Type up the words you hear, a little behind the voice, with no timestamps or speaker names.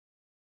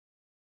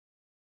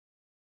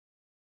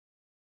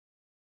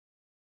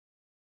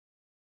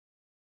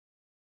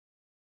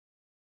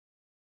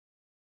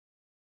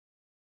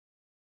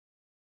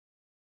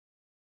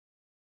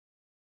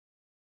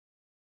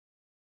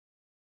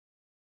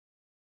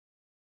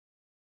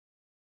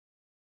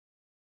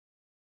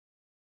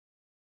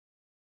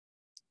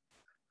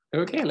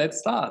Okay, let's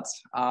start.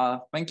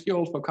 Thank you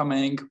all for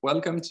coming.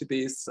 Welcome to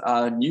this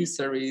new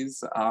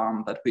series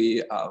that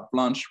we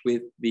launched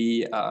with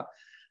the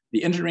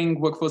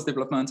engineering workforce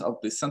development of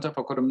the Center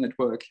for Quantum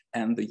Network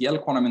and the Yale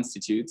Quantum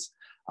Institute.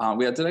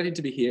 We are delighted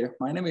to be here.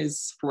 My name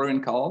is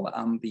Florian Karl.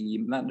 I'm the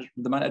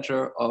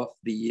manager of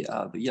the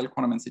Yale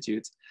Quantum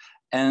Institute,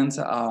 and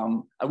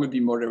I will be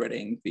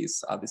moderating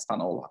this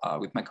panel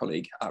with my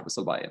colleague,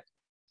 Russell Bayet.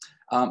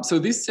 So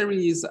this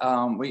series,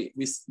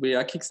 we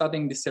are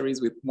kickstarting this series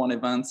with one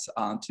event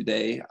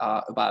today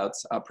about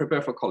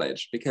prepare for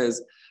college,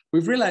 because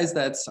we've realized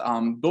that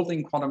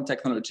building quantum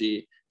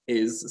technology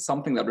is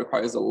something that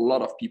requires a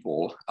lot of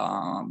people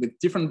with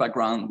different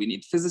backgrounds. We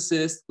need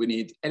physicists, we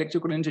need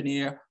electrical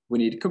engineer, we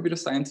need computer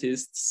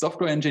scientists,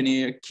 software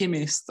engineer,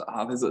 chemists.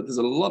 There's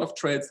a lot of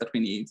trades that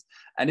we need,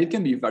 and it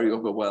can be very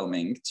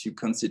overwhelming to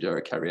consider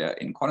a career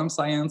in quantum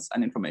science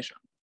and information.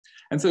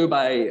 And so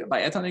by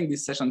attending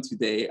this session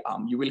today,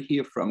 you will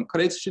hear from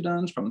college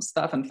students, from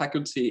staff and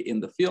faculty in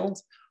the field,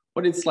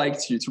 what it's like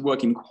to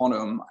work in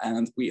quantum.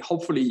 And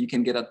hopefully you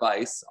can get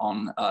advice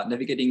on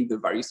navigating the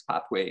various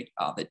pathways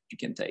that you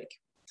can take.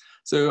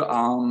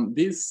 So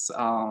these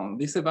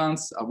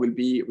events will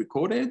be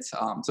recorded.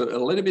 So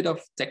a little bit of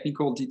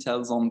technical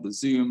details on the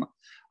Zoom.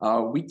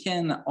 You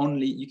can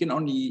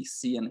only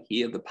see and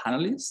hear the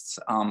panelists.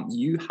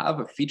 You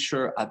have a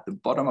feature at the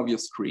bottom of your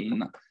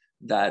screen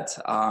that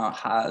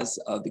has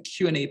the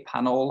Q&A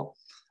panel.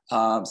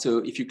 So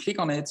if you click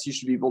on it, you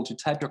should be able to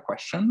type your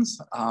questions.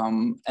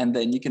 And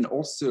then you can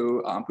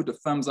also put a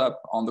thumbs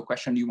up on the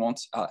question you want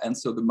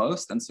answer the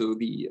most. And so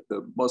the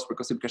most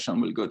recursive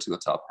question will go to the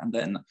top. And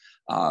then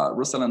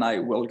Russell and I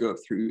will go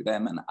through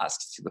them and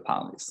ask to the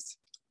panelists.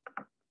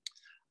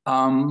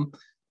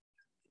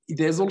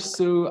 There's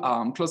also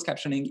closed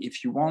captioning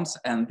if you want,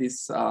 and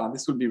this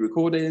will be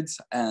recorded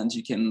and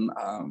you can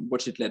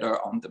watch it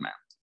later on demand.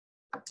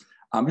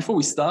 Before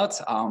we start,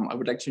 I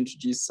would like to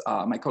introduce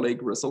my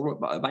colleague, Russell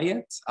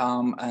Bayet,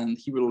 and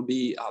he will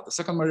be the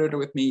second moderator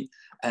with me,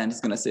 and he's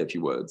going to say a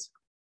few words.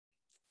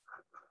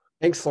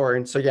 Thanks,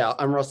 Florian. So yeah,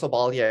 I'm Russell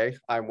Bayet.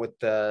 I'm with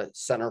the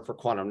Center for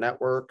Quantum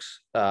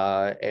Networks,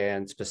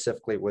 and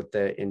specifically with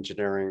the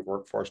Engineering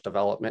Workforce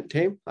Development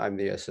team. I'm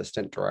the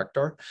assistant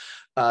director.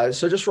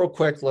 So just real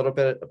quick, a little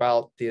bit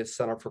about the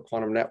Center for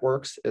Quantum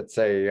Networks. It's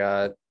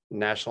a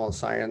National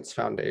Science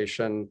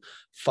Foundation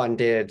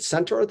funded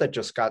center that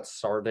just got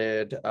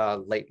started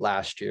late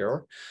last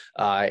year.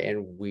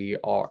 And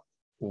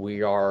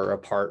we are a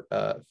part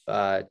of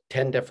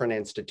 10 different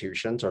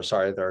institutions, or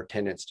sorry, there are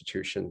 10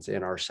 institutions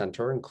in our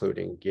center,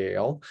 including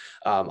Yale.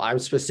 I'm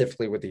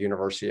specifically with the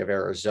University of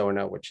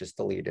Arizona, which is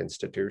the lead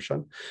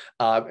institution.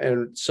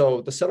 And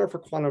so the Center for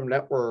Quantum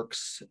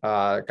Networks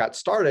got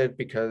started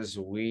because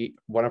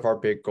one of our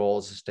big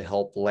goals is to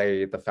help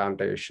lay the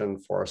foundation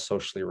for a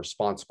socially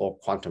responsible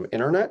quantum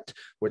internet,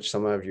 which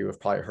some of you have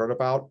probably heard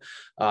about,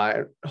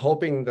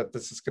 hoping that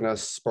this is going to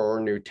spur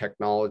new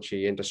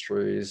technology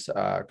industries,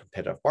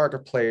 competitive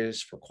marketplace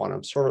for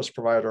quantum service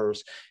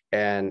providers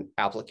and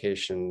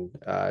application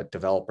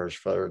developers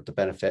for the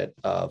benefit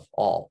of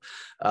all.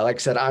 Like I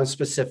said, I'm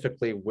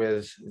specifically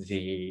with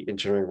the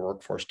engineering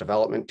workforce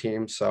development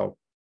team. So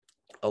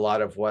a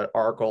lot of what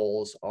our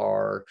goals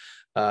are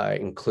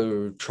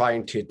include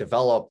trying to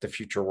develop the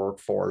future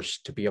workforce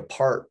to be a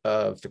part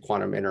of the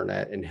quantum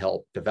internet and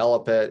help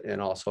develop it,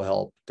 and also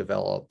help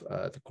develop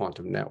the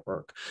quantum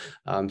network.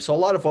 So a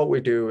lot of what we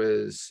do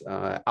is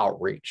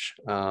outreach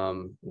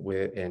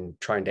and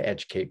trying to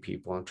educate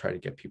people and try to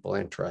get people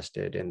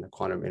interested in the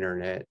quantum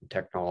internet and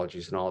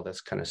technologies and all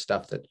this kind of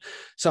stuff that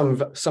some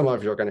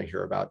of you are going to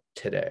hear about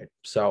today.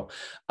 So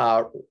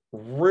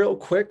real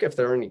quick, if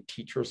there are any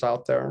teachers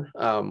out there,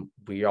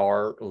 we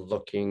are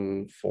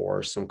looking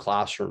for some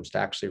classrooms to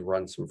actually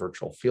run some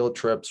virtual field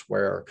trips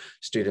where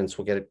students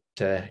will get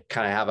to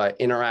kind of have an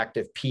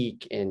interactive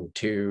peek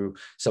into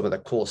some of the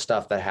cool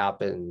stuff that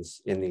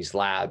happens in these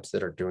labs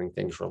that are doing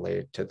things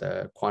related to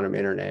the quantum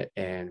internet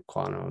and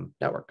quantum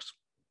networks.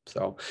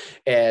 So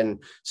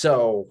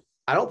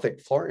I don't think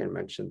Florian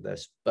mentioned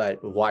this, but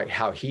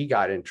how he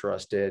got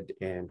interested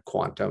in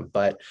quantum.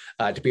 But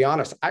to be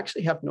honest, I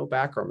actually have no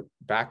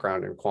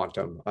background in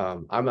quantum.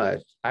 I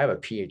have a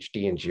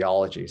PhD in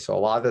geology, so a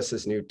lot of this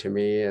is new to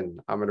me, and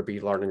I'm going to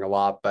be learning a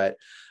lot. But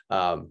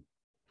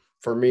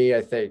for me,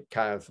 I think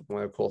kind of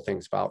one of the cool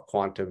things about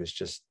quantum is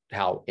just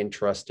how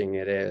interesting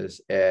it is,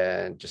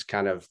 and just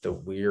kind of the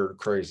weird,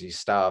 crazy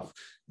stuff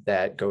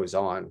that goes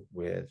on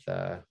with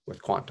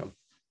quantum.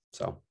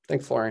 So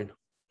thanks, Florian.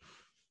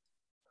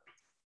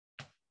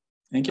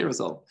 Thank you,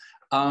 Russell.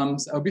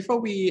 So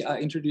before we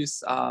introduce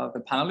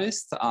the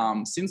panelists,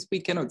 since we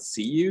cannot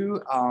see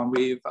you,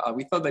 we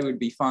thought that it would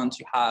be fun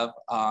to have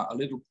a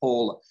little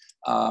poll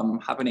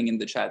happening in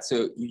the chat.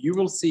 So you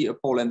will see a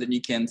poll, and then you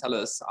can tell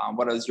us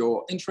what is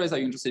your interest. Are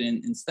you interested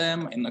in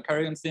STEM, in a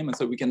career in STEM? And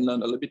so we can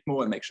learn a little bit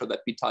more and make sure that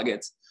we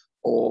target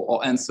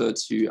or answer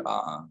to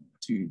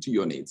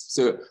your needs.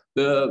 So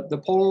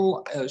the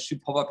poll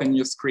should pop up on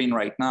your screen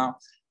right now.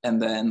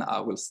 and then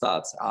we'll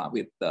start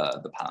with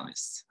the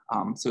panelists.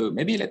 So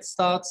maybe let's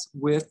start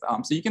with,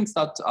 so you can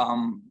start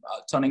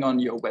turning on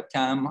your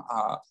webcam.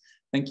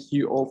 Thank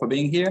you all for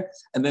being here.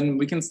 And then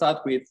we can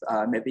start with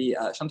maybe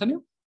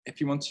Shantanu, if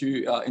you want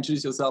to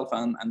introduce yourself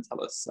and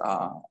tell us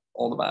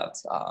all about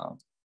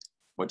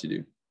what you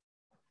do.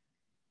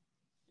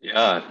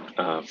 Yeah,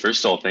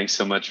 first of all, thanks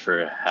so much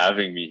for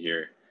having me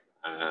here.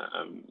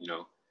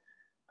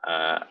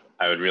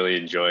 I would really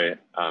enjoy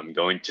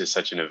going to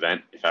such an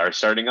event if I were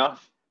starting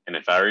off and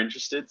if I were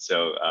interested.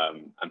 So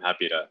I'm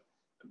happy to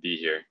be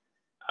here.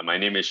 My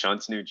name is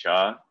Shantanu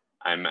Jha.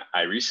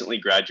 I recently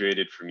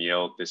graduated from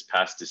Yale this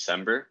past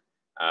December.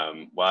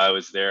 While I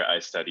was there, I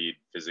studied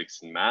physics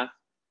and math.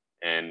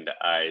 And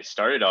I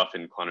started off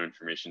in quantum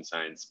information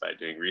science by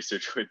doing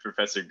research with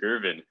Professor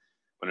Gervin,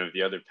 one of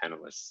the other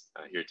panelists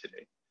here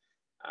today.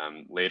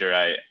 Later,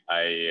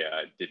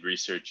 I did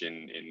research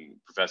in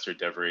Professor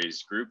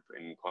Deveray's group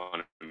in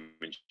quantum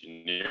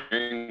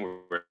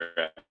engineering, where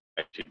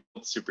I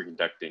built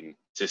superconducting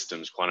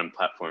systems, quantum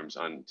platforms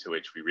onto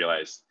which we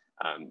realized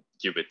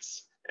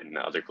qubits and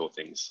other cool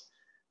things.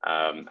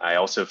 I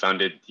also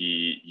founded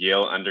the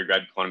Yale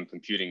Undergrad Quantum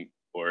Computing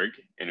org,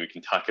 and we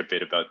can talk a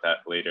bit about that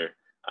later.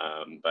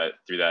 But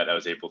through that, I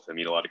was able to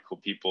meet a lot of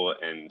cool people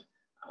and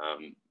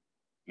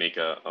make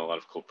a lot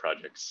of cool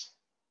projects.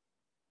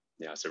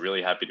 Yeah, so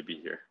really happy to be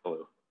here.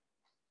 Hello.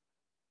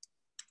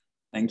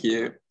 Thank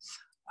you.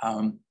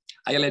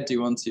 Ayala, do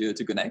you want to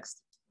go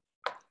next?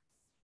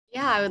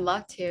 Yeah, I would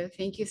love to.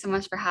 Thank you so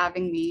much for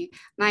having me.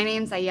 My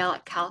name's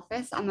Ayala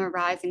Kalfas. I'm a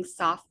rising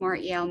sophomore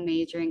at Yale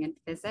majoring in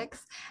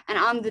physics, and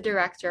I'm the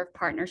director of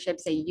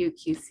partnerships at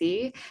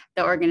YQC,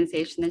 the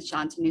organization that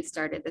Shantanu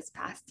started this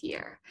past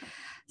year.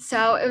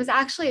 So it was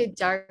actually a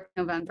dark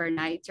November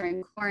night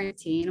during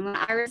quarantine when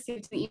I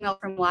received an email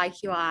from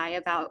YQI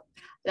about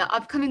the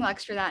upcoming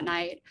lecture that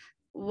night,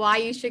 why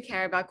you should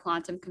care about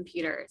quantum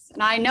computers.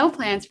 And I had no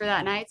plans for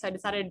that night, so I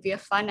decided it'd be a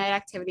fun night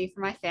activity for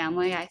my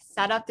family. I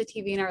set up the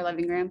TV in our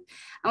living room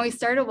and we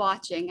started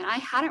watching. And I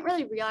hadn't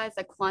really realized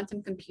that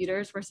quantum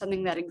computers were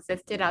something that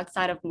existed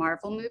outside of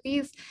Marvel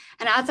movies.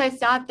 And as I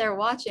sat there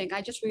watching,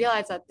 I just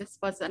realized that this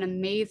was an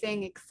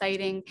amazing,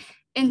 exciting,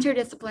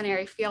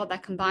 interdisciplinary field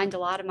that combined a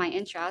lot of my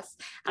interests.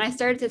 And I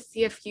started to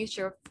see a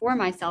future for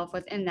myself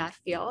within that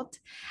field.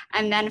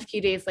 And then a few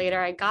days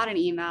later, I got an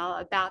email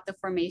about the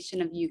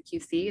formation of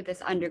YQC, this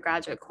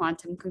undergraduate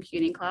quantum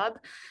computing club.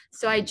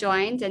 So I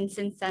joined, and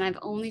since then I've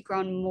only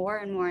grown more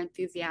and more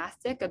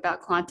enthusiastic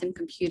about quantum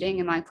computing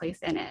and my place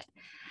in it.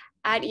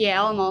 At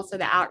Yale, I'm also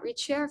the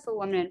outreach chair for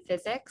Women in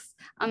Physics.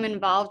 I'm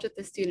involved with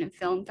the Student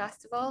Film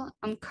Festival.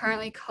 I'm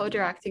currently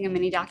co-directing a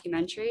mini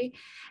documentary,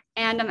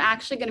 and I'm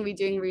actually going to be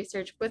doing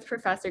research with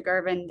Professor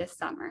Gervin this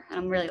summer, and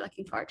I'm really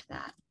looking forward to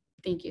that.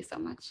 Thank you so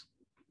much.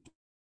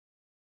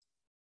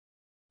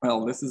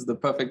 Well, this is the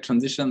perfect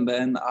transition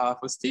then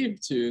for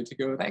Steve to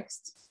go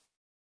next.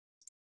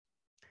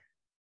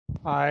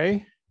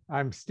 Hi,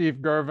 I'm Steve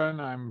Gervin.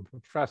 I'm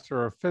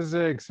professor of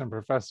physics and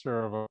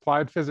professor of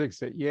applied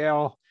physics at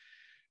Yale.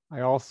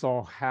 I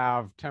also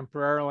have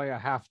temporarily a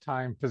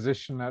half-time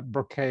position at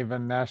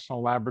Brookhaven National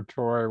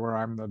Laboratory, where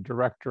I'm the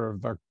director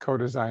of the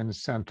Co-Design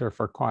Center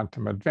for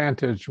Quantum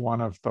Advantage,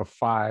 one of the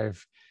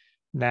 5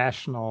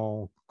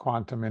 national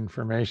quantum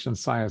information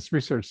science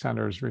research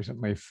centers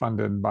recently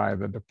funded by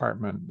the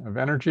Department of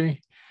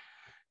Energy.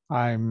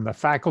 I'm the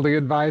faculty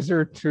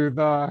advisor to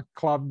the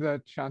club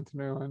that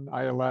Shantanu and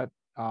Ayelet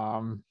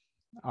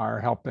are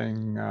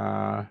helping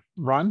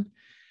run.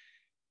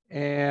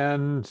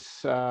 And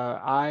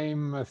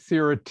I'm a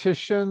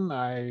theoretician.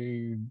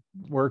 I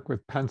work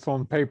with pencil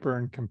and paper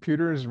and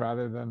computers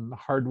rather than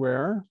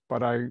hardware,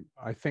 but I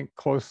think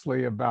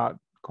closely about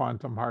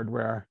quantum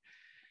hardware.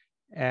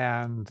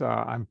 And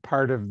I'm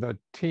part of the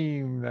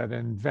team that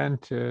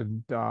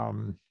invented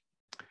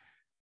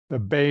the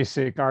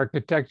basic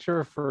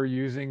architecture for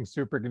using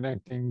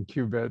superconducting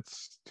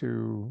qubits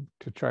to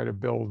try to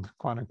build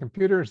quantum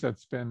computers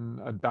that's been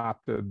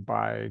adopted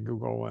by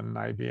Google and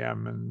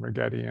IBM and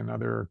Rigetti and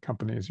other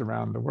companies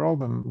around the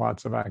world and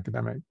lots of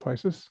academic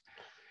places.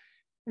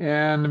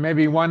 And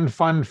maybe one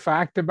fun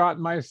fact about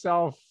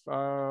myself,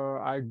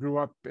 I grew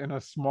up in a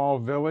small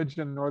village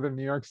in northern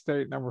New York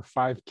State, and there were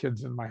 5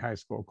 kids in my high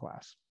school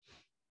class.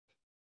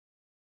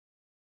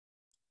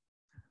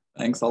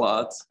 Thanks a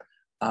lot.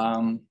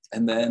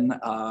 And then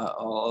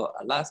our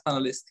last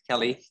panelist,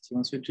 Kelly, do you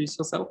want to introduce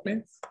yourself,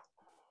 please?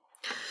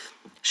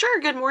 Sure.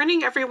 Good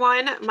morning,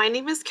 everyone. My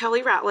name is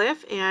Kelly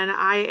Ratliff, and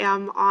I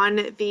am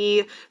on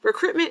the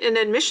recruitment and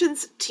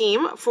admissions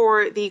team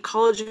for the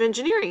College of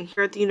Engineering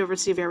here at the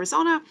University of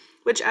Arizona,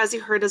 which, as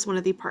you heard, is one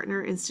of the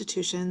partner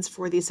institutions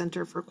for the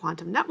Center for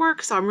Quantum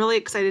Networks. So I'm really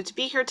excited to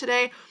be here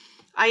today.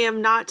 I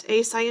am not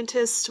a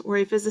scientist or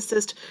a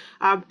physicist,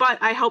 but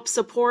I help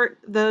support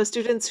the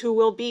students who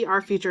will be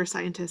our future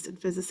scientists and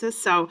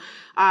physicists. So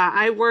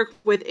I work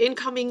with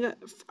incoming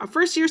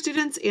first-year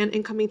students and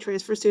incoming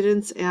transfer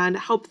students and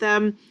help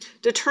them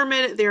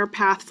determine their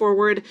path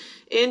forward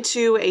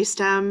into a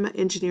STEM,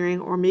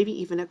 engineering, or maybe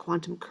even a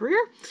quantum career.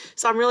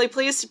 So I'm really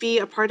pleased to be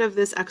a part of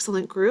this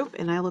excellent group,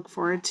 and I look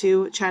forward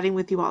to chatting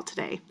with you all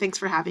today. Thanks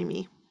for having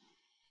me.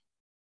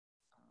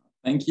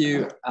 Thank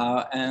you.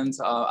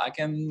 I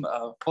can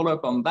follow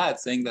up on that,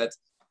 saying that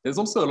there's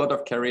also a lot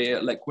of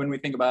career, like when we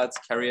think about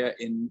career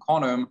in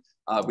quantum,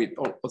 we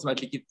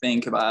automatically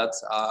think about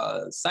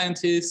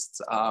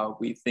scientists,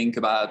 we think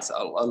about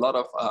a lot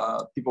of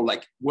people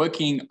like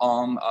working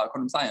on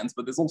quantum science,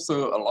 but there's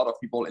also a lot of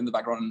people in the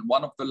background. And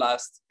one of the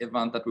last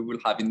events that we will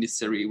have in this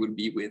series will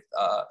be with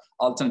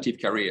alternative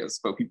careers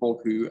for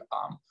people who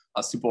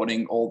are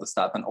supporting all the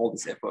staff and all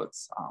these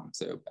efforts.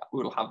 So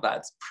we will have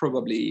that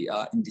probably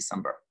in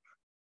December.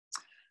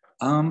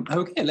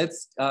 Okay,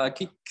 let's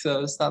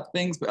start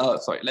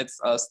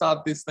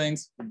these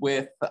things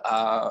with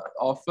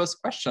our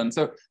first question.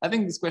 So I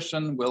think this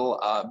question will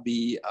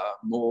be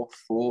more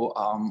for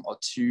our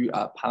two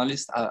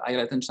panelists,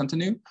 Ayelet and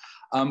Shantanu.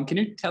 Can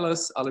you tell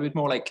us a little bit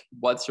more, like,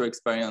 what's your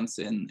experience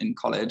in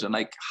college, and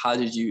like how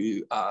did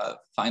you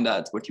find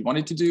out what you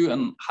wanted to do,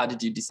 and how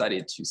did you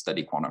decide to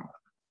study quantum?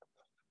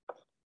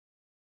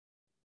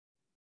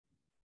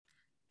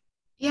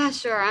 Yeah,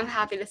 sure. I'm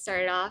happy to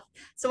start it off.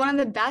 So one of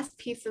the best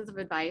pieces of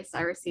advice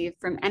I received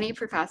from any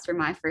professor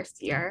my first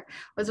year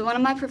was one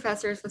of my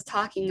professors was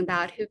talking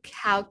about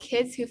how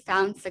kids who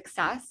found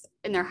success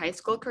in their high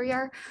school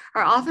career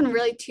are often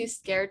really too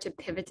scared to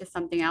pivot to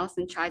something else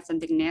and try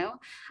something new.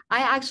 I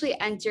actually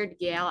entered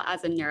Yale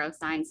as a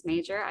neuroscience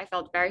major. I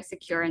felt very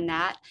secure in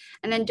that.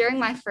 And then during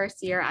my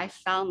first year, I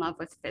fell in love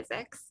with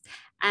physics.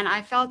 And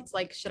I felt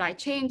like, should I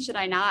change? Should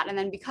I not? And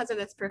then because of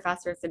this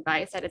professor's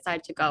advice, I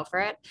decided to go for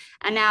it.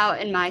 And now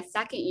in my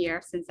second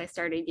year, since I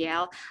started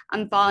Yale,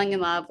 I'm falling in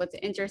love with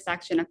the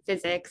intersection of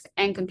physics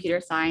and computer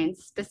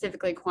science,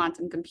 specifically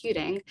quantum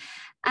computing.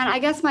 And I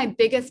guess my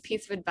biggest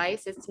piece of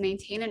advice is to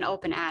maintain an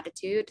open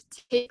attitude,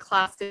 take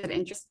classes that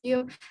interest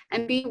you,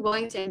 and be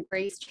willing to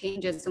embrace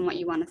changes in what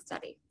you want to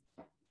study.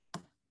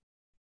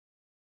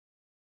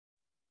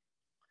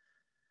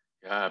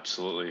 Yeah,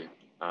 absolutely.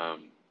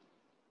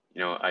 You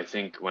know, I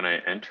think when I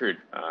entered,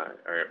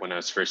 or when I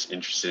was first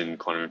interested in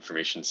quantum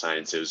information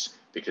science, it was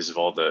because of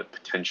all the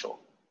potential,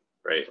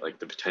 right? Like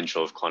the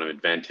potential of quantum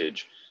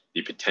advantage,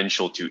 the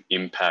potential to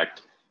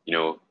impact, you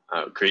know,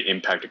 create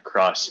impact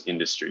across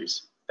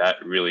industries. That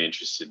really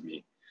interested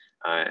me.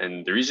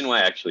 And the reason why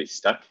I actually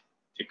stuck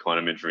to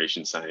quantum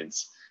information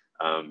science,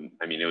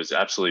 I mean, it was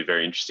absolutely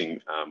very interesting,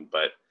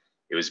 but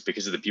it was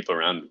because of the people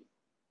around me,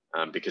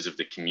 because of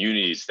the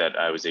communities that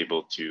I was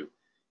able to, you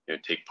know,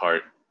 take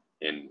part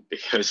in,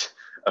 because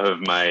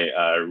of my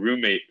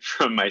roommate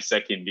from my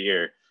second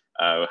year,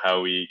 how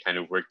we kind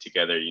of worked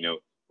together, you know,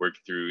 work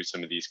through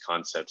some of these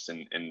concepts.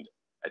 And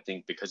I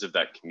think because of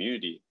that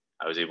community,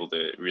 I was able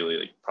to really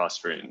like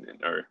prosper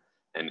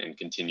and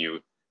continue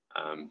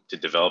to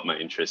develop my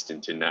interest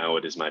into now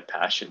what is my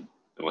passion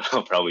and what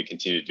I'll probably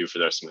continue to do for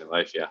the rest of my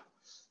life. Yeah.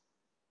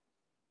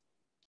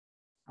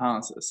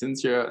 So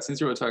since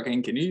you were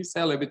talking, can you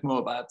say a little bit more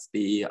about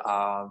the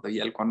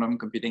Yale Quantum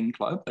Computing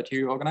Club that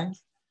you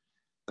organized?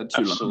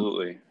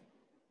 Absolutely.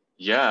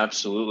 Yeah,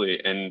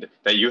 absolutely. And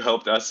that you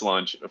helped us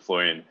launch,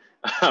 Florian.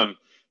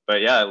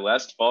 But yeah,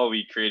 last fall,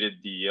 we created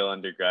the Yale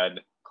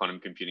undergrad quantum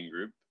computing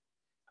group.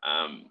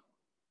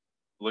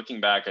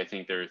 Looking back, I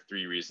think there are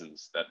three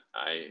reasons that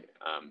I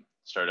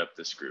started up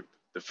this group.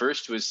 The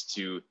first was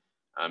to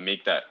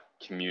make that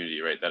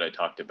community, right, that I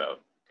talked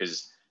about.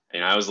 Because, you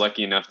know, I was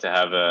lucky enough to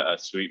have a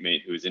suite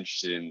mate who was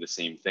interested in the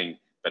same thing,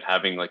 but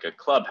having like a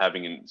club,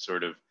 having a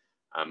sort of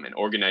an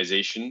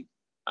organization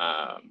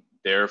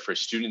there for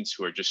students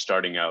who are just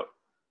starting out,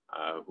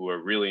 who are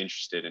really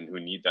interested and who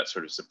need that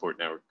sort of support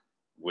network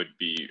would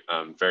be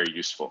very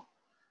useful.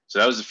 So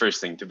that was the first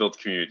thing, to build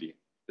community.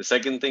 The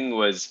second thing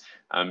was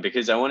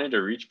because I wanted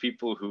to reach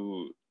people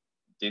who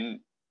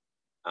didn't,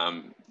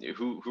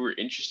 who were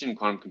interested in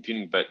quantum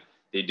computing, but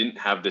they didn't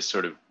have this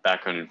sort of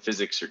background in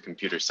physics or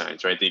computer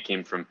science, right? They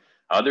came from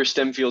other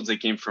STEM fields, they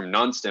came from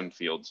non-STEM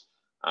fields,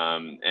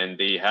 and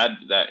they had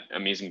that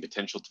amazing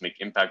potential to make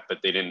impact, but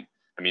they didn't,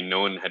 I mean, no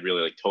one had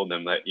really like told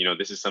them that, you know,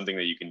 this is something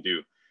that you can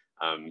do.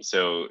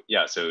 So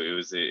yeah, so it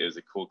was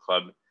a cool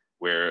club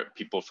where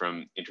people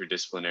from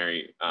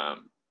interdisciplinary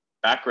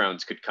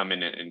backgrounds could come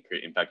in and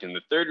create impact. And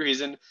the third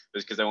reason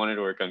was because I wanted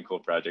to work on cool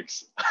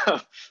projects.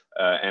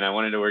 And I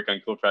wanted to work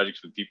on cool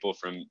projects with people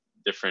from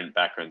different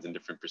backgrounds and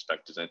different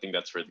perspectives. And I think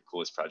that's where the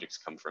coolest projects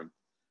come from,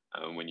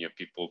 when you have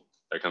people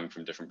that are coming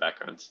from different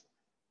backgrounds.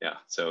 Yeah,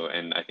 so,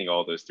 and I think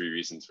all those three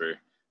reasons were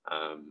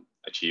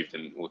achieved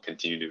and will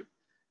continue to,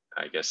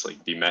 I guess,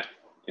 like be met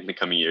in the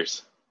coming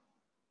years.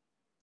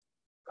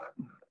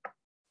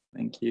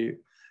 Thank you.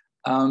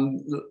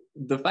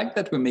 The fact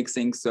that we're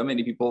mixing so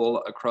many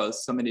people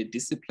across so many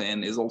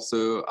disciplines is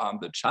also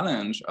the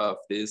challenge of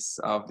this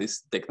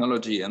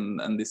technology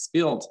and this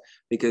field,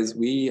 because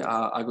we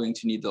are going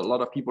to need a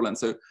lot of people. And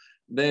so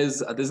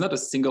there's not a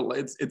single,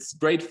 it's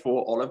great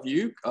for all of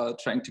you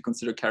trying to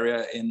consider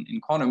career in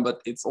quantum,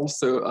 but it's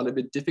also a little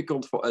bit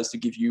difficult for us to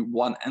give you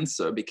one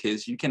answer,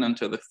 because you can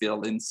enter the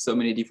field in so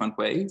many different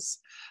ways.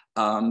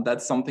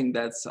 That's something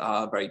that's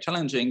very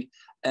challenging.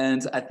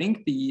 And I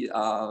think the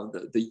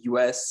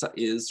US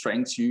is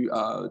trying to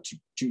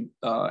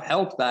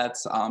help that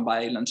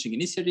by launching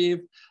initiative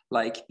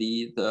like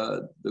the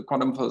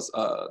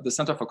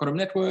Center for Quantum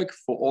Network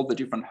for all the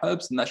different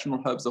hubs,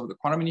 national hubs of the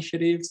quantum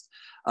initiatives.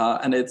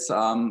 And is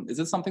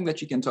it something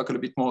that you can talk a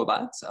little bit more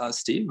about,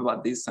 Steve,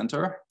 about this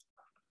center?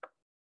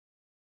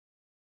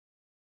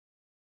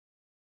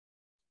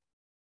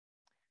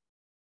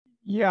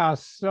 Yeah,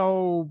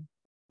 so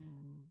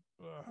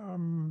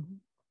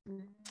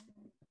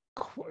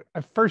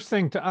first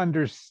thing to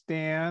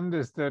understand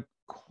is that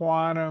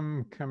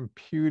quantum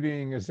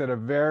computing is at a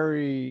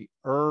very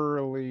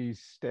early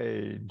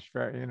stage.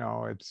 You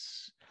know,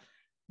 it's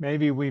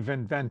maybe we've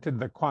invented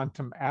the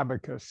quantum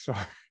abacus,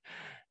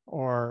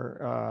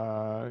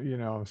 or you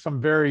know,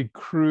 some very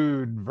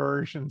crude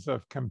versions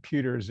of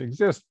computers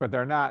exist, but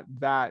they're not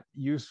that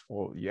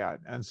useful yet.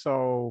 And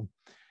so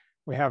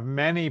we have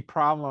many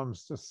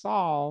problems to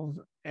solve,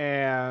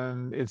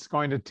 and it's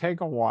going to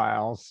take a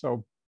while.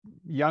 So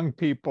young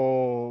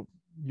people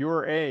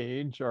your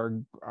age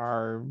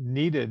are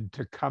needed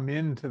to come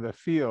into the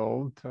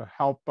field to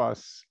help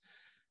us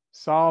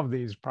solve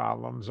these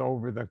problems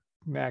over the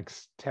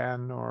next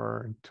 10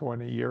 or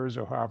 20 years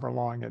or however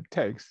long it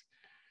takes.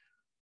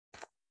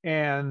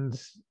 And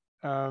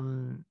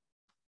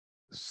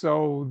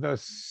so the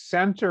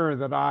center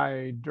that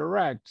I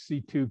direct,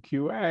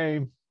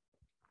 C2QA,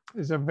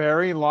 is a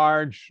very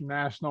large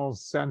national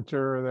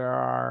center. There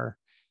are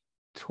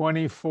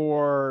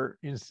 24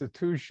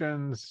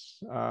 institutions,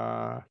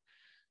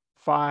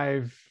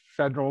 5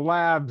 federal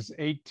labs,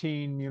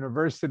 18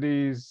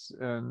 universities,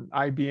 and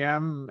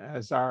IBM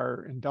as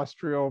our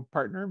industrial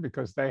partner,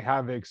 because they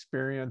have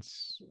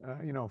experience.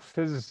 You know,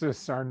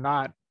 physicists are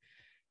not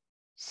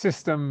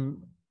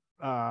system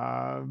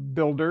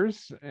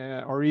builders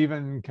or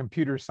even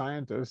computer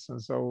scientists.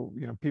 And so,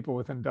 you know, people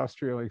with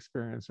industrial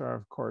experience are,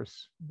 of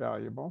course,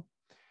 valuable.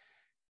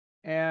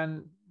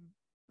 And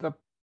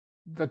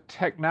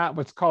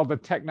what's called the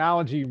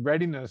technology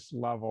readiness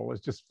level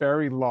is just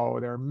very low.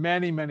 There are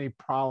many, many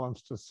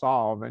problems to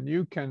solve, and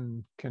you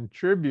can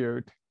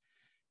contribute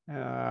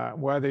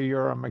whether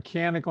you're a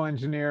mechanical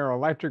engineer,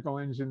 electrical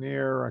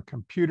engineer, a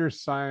computer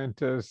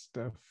scientist,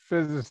 a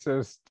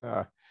physicist,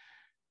 a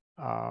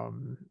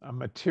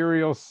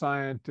material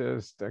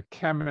scientist, a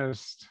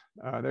chemist.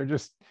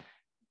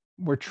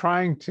 We're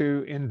trying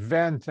to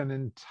invent an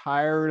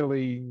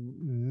entirely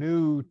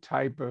new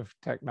type of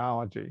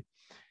technology.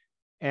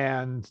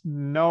 And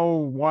no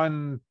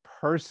one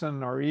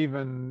person or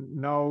even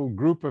no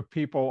group of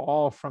people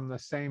all from the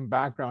same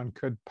background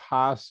could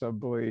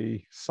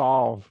possibly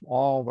solve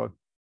all the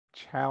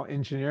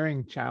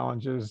engineering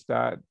challenges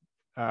that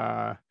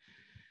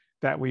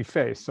we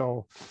face.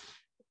 So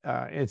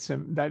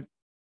that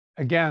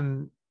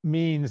again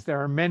means there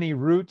are many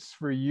routes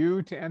for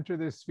you to enter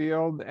this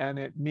field, and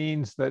it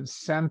means that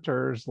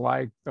centers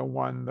like the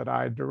one that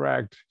I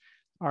direct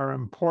are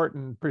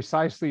important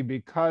precisely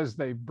because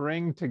they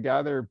bring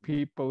together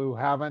people who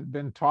haven't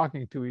been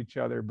talking to each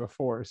other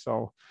before.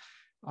 So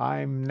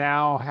I'm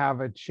now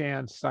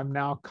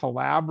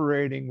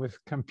collaborating with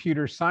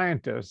computer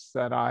scientists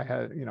that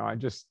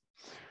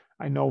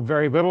I know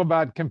very little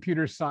about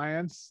computer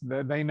science.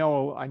 I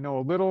know a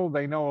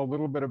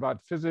little bit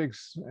about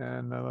physics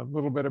and a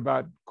little bit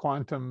about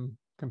quantum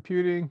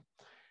computing.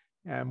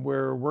 And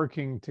we're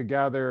working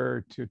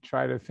together to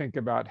try to think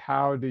about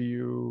how do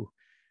you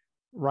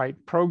write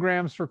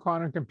programs for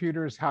quantum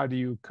computers? How do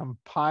you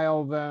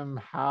compile them?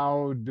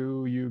 How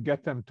do you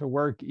get them to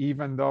work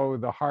even though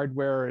the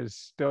hardware is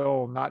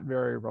still not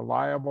very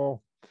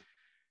reliable?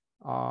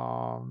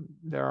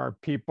 There are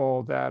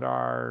people that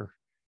are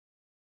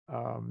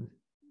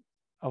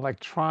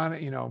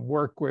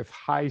work with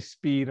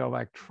high-speed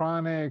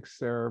electronics.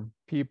 There are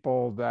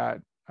people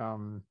that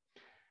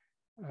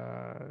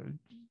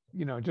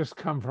just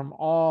come from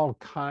all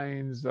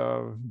kinds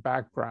of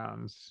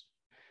backgrounds.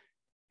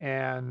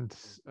 And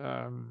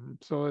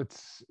so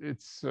it's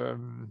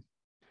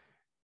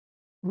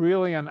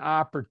really an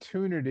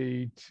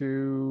opportunity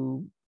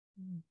to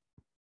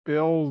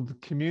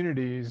build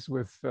communities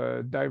with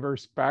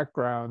diverse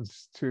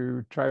backgrounds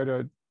to try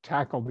to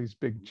tackle these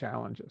big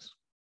challenges.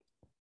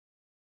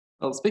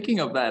 Well, speaking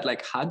of that,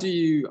 like, how do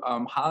you,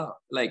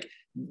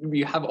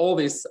 you have all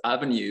these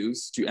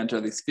avenues to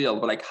enter this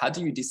field, but like, how do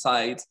you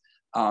decide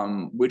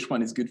which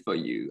one is good for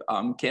you?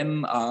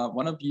 Can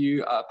one of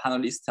you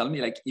panelists tell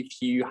me, like,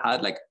 if you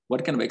had, like,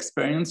 what kind of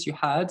experience you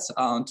had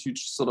to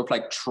sort of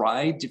like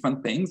try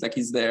different things? Like,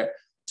 is there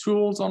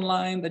tools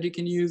online that you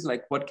can use?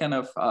 Like, what kind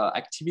of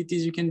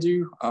activities you can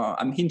do?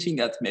 I'm hinting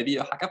at maybe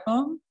a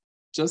hackathon.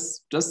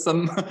 just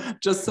some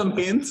just some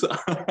hints.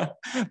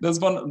 Does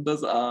one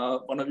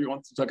of you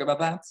want to talk about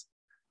that?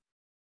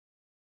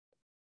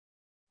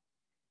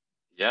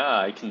 Yeah,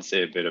 I can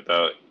say a bit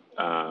about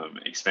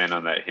expand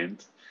on that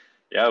hint.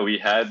 Yeah, we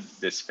had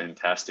this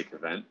fantastic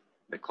event,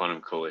 the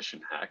Quantum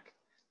Coalition Hack,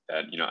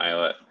 that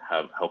I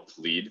have helped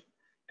lead,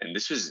 and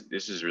this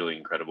was really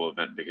incredible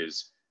event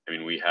because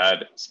we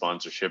had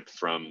sponsorship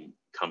from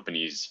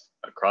companies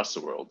across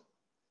the world.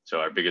 So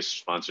our biggest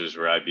sponsors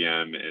were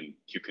IBM and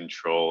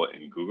Q-Control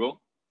and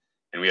Google,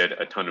 and we had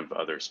a ton of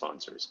other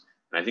sponsors.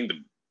 And I think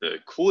the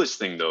coolest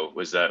thing though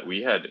was that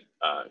we had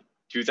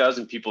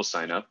 2,000 people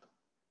sign up,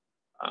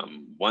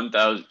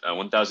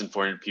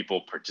 1,400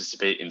 people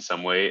participate in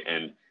some way,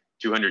 and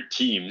 200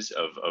 teams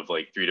of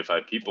like 3 to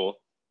 5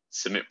 people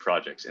submit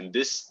projects. And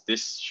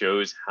this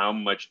shows how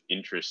much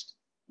interest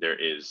there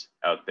is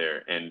out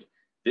there. And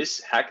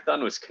this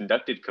hackathon was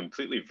conducted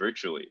completely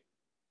virtually,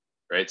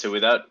 right? So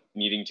without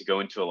needing to go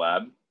into a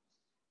lab,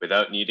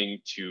 without needing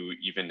to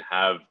even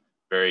have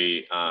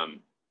a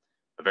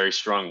very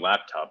strong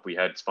laptop, we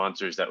had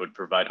sponsors that would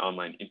provide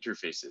online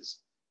interfaces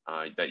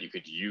that you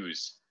could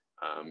use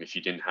if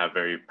you didn't have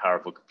very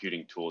powerful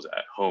computing tools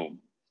at home.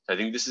 So I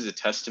think this is a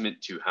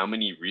testament to how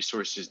many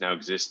resources now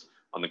exist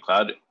on the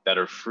cloud that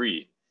are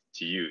free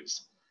to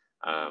use.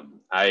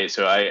 I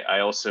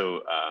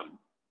also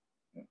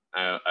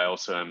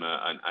am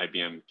an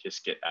IBM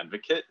Qiskit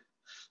advocate.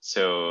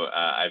 So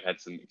I've had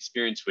some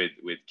experience with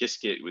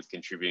Qiskit, with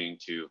contributing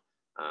to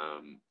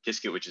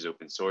Qiskit, which is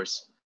open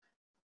source.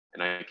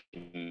 And I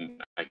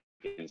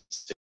can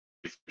say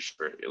for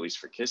sure, at least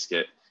for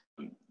Qiskit,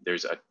 there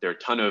are a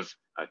ton of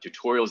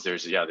tutorials.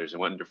 There's a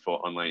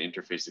wonderful online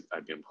interface with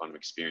IBM Quantum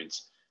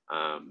Experience.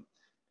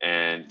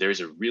 And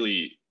there's a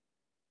really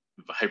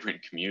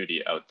vibrant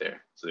community out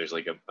there. So there's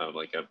like a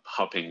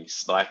popping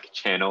Slack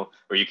channel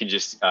where you can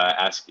just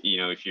ask,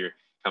 if you're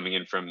coming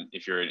in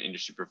if you're an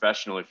industry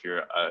professional, if you're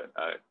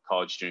a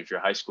college student, if you're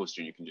a high school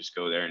student, you can just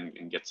go there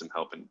and get some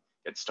help and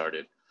get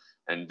started.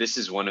 And this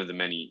is one of the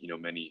many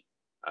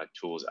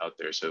tools out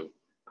there. So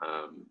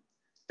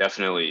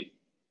definitely,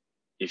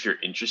 if you're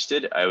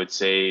interested, I would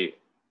say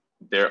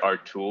there are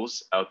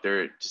tools out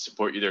there to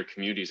support you. There are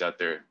communities out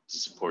there to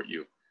support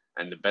you.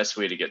 And the best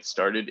way to get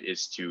started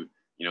is to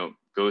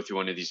go through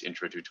one of these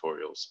intro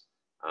tutorials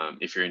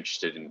if you're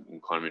interested in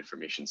quantum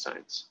information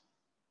science.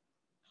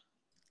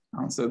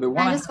 So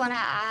I just want to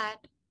add.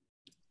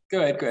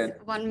 Go ahead.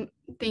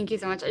 Thank you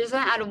so much. I just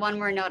want to add one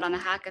more note on the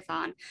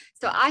hackathon.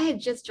 So I had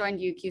just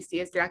joined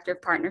UQC as Director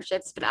of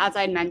Partnerships, but as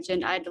I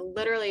mentioned, I'd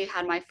literally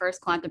had my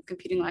first quantum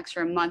computing lecture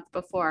a month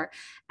before.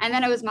 And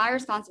then it was my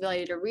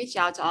responsibility to reach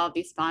out to all of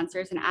these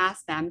sponsors and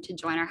ask them to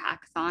join our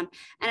hackathon.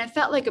 And it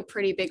felt like a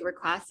pretty big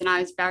request, and I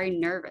was very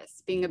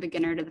nervous being a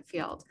beginner to the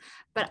field.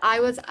 But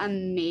I was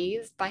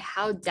amazed by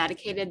how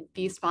dedicated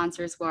these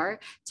sponsors were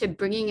to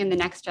bringing in the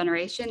next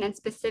generation and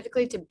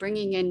specifically to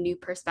bringing in new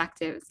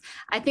perspectives.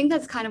 I think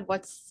that's kind of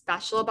what's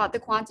special about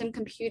the quantum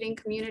computing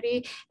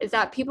community is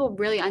that people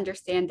really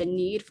understand the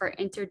need for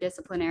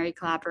interdisciplinary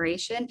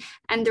collaboration,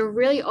 and they're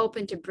really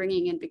open to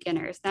bringing in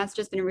beginners. That's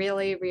just been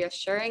really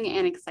reassuring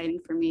and exciting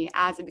for me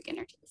as a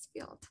beginner to this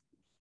field.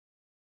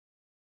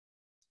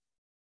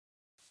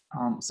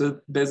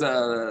 So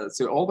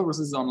all the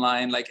resources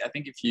online. Like I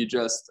think if you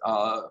just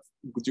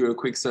do a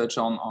quick search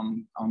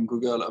on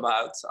Google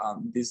about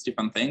these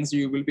different things,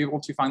 you will be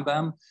able to find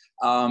them.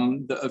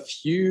 A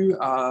few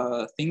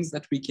things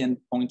that we can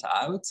point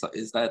out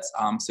is that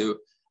so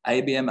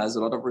IBM has a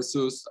lot of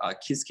resources.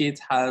 Qiskit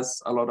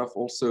has a lot of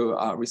also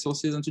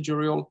resources and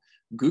tutorial.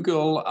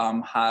 Google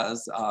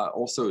has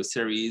also a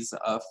series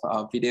of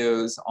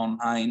videos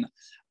online.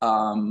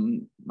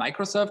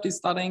 Microsoft is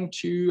starting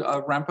to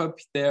ramp up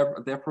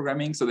their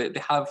programming, so they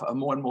have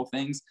more and more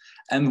things.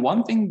 And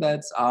one thing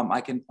that I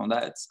can point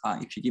out,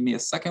 if you give me a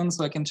second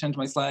so I can change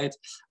my slide,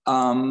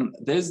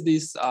 there's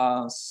this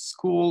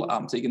school,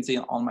 so you can see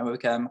on my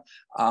webcam,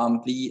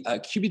 the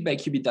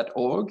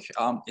qubitbyqubit.org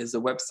is a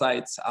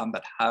website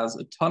that has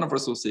a ton of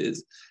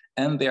resources.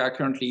 And they are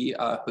currently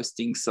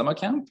hosting summer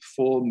camp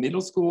for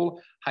middle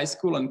school, high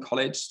school, and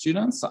college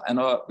students. And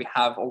we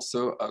have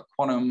also a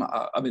quantum,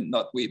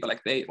 not we, but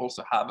like they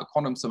also have a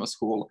quantum summer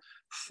school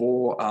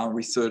for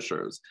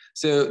researchers.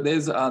 So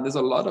there's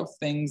a lot of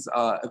things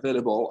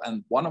available.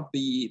 And one of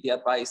the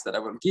advice that I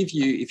will give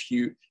you, if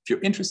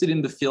you're interested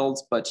in the field,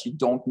 but you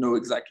don't know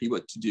exactly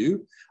what to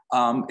do,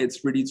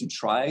 it's really to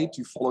try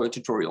to follow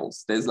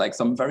tutorials. There's like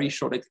some very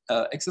short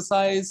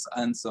exercise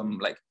and some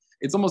like,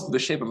 it's almost the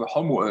shape of a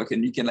homework,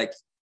 and you can like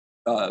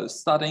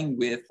starting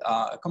with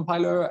a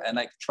compiler and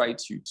like try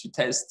to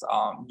test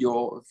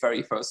your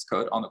very first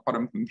code on the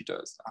quantum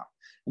computers.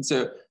 And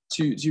so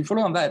to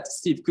follow on that,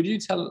 Steve, could you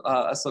tell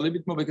us a little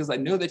bit more, because I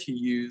know that you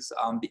use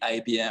the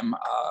IBM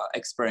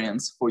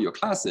experience for your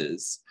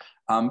classes.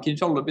 Can you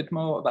tell a little bit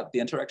more about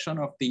the interaction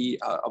of the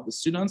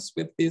students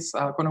with these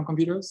quantum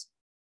computers?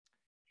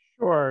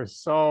 Sure.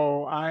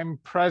 So I'm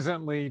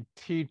presently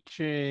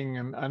teaching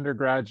an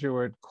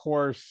undergraduate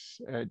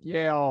course at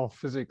Yale,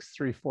 Physics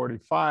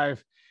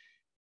 345.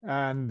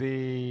 And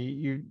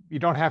you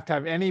don't have to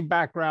have any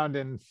background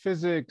in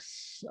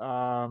physics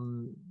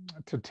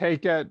to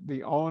take it.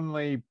 The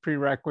only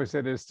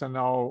prerequisite is to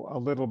know a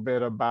little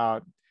bit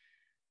about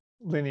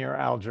linear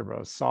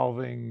algebra,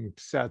 solving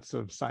sets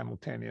of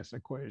simultaneous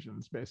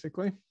equations,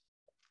 basically.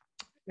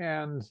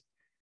 And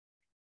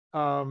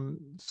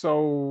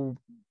so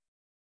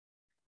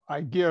I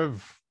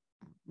give,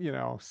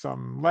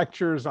 some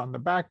lectures on the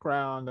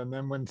background, and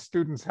then when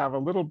students have a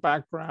little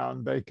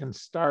background, they can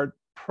start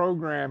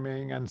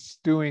programming and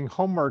doing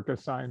homework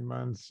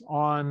assignments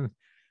on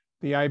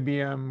the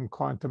IBM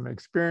Quantum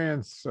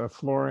Experience.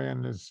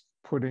 Florian is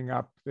putting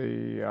up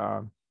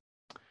the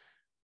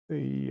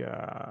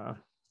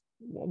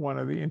one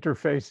of the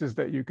interfaces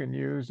that you can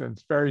use. And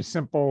it's very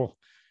simple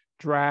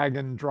drag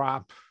and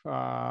drop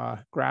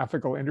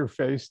graphical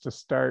interface to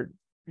start.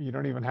 You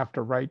don't even have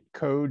to write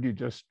code. You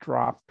just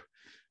drop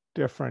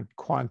different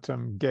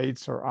quantum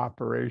gates or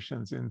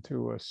operations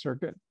into a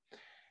circuit.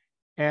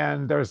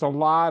 And there's a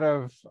lot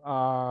of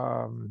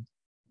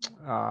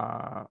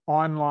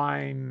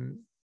online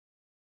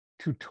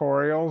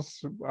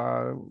tutorials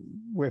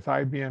with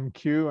IBM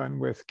Q and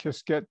with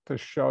Qiskit to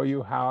show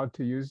you how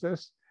to use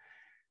this.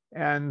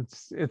 And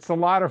it's a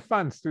lot of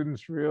fun.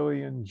 Students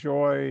really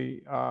enjoy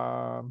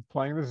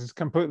playing this. It's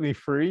completely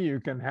free. You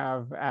can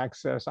have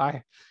access.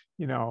 As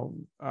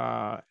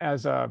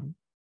a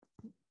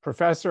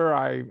professor,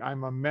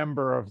 I'm a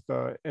member of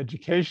the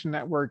education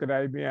network at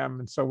IBM,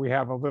 and so we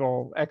have a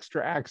little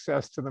extra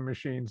access to the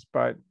machines,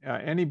 but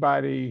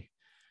anybody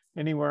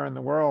anywhere in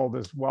the world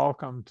is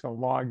welcome to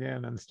log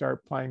in and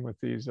start playing with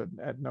these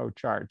at no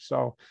charge.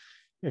 So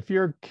if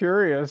you're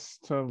curious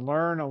to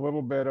learn a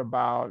little bit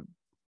about,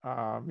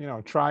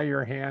 try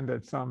your hand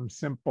at some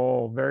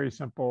simple, very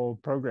simple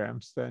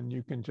programs, then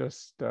you can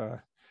just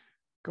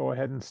go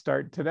ahead and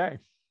start today.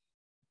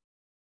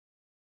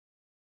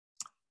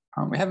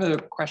 We have a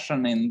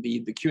question in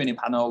the Q&A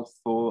panel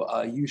for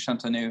you,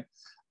 Shantanu.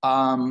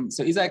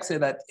 So Isaac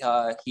said that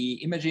he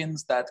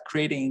imagines that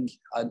creating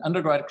an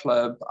undergrad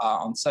club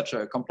on such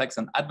a complex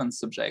and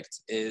advanced subject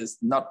is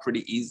not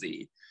pretty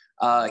easy.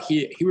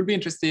 He would be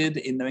interested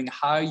in knowing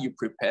how you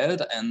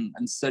prepared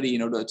and study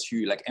in order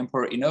to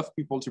empower enough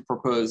people to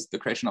propose the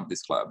creation of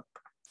this club.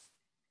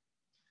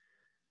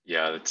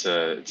 Yeah, it's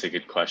a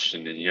good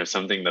question, and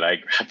something that I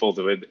grappled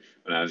with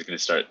when I was going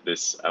to start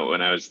this,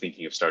 when I was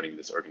thinking of starting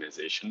this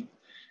organization,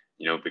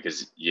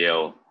 because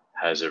Yale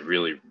has a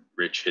really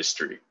rich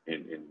history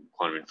in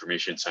quantum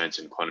information science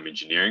and quantum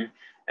engineering,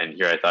 and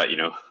here I thought,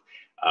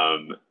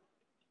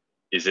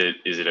 is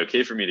it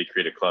okay for me to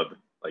create a club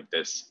like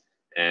this?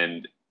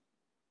 And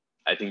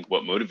I think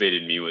what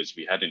motivated me was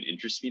we had an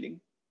interest meeting,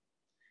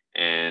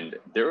 and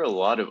there were a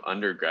lot of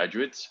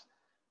undergraduates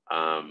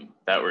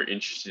that were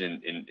interested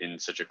in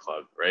such a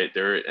club, right?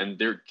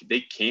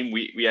 They came.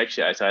 We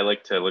actually, I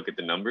like to look at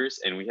the numbers,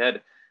 and we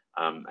had,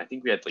 I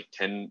think we had like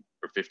 10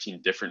 or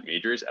 15 different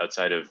majors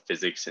outside of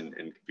physics and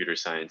computer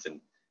science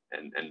and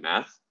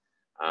math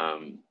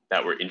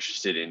that were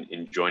interested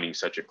in joining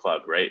such a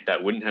club, right?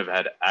 That wouldn't have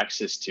had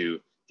access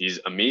to these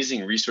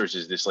amazing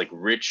resources, this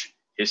rich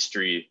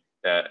history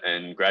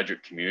and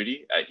graduate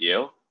community at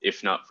Yale,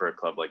 if not for a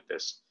club like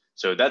this.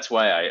 So that's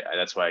why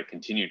I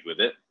continued with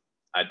it.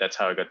 That's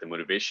how I got the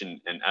motivation.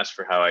 And as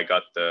for how I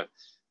got the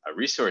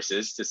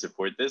resources to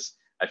support this,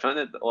 I found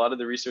that a lot of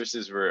the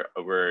resources were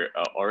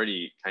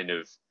already kind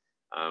of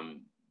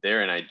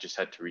there, and I just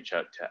had to reach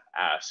out to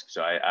ask.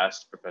 So I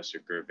asked Professor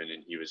Gervin,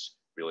 and he was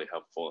really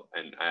helpful.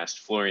 And I asked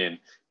Florian,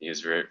 he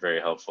was very, very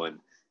helpful.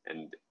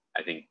 And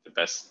I think the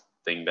best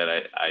thing that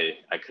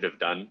I could have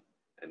done,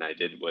 and I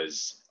did,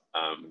 was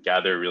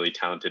gather a really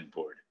talented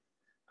board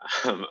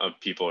of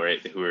people,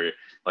 right, who were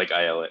like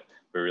IL,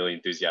 were really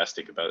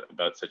enthusiastic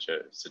about such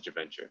a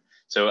venture.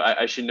 So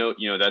I should note,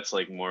 that's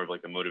more of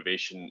a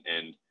motivation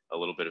and a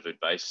little bit of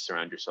advice.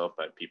 Surround yourself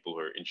by people who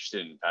are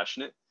interested and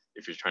passionate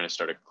if you're trying to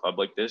start a club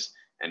like this.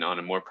 And on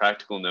a more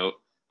practical note,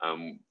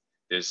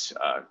 this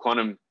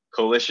quantum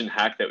coalition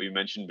hack that we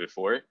mentioned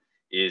before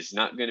is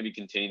not going to be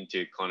contained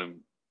to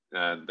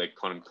the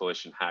quantum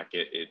coalition hack.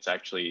 It's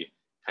actually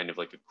kind of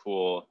like a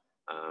cool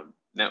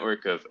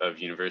network of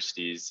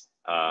universities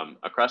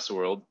across the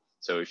world.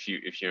 So if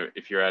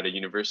you're at a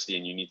university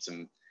and you need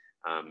some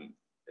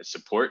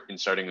support in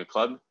starting a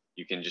club,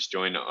 you can just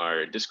join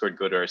our Discord.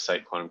 Go to our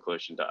site,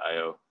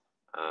 quantumcoalition.io,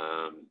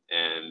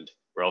 and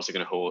we're also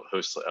going to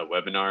host a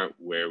webinar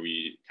where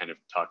we kind of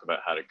talk about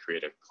how to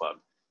create a club.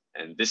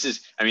 And this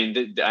is,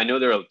 I know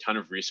there are a ton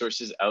of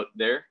resources out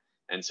there,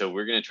 and so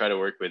we're going to try to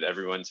work with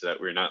everyone so that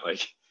we're not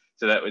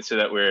so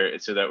that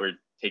we're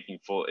taking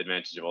full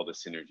advantage of all the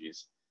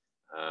synergies.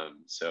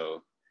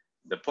 So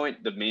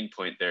the main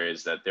point there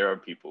is that there are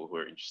people who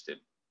are interested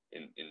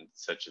in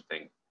such a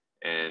thing,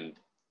 and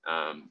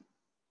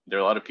there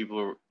are a lot of people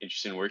who are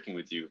interested in working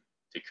with you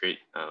to create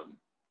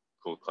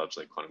cool clubs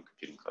like quantum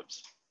computing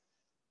clubs.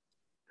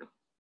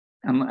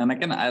 And I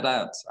can add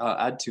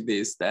to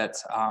this that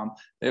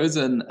there was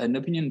an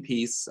opinion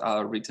piece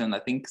written, I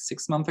think,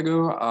 6 months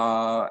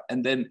ago,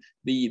 and then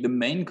the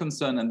main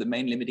concern and the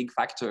main limiting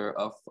factor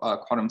of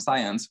quantum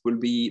science will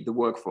be the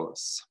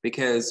workforce,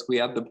 because we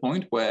are at the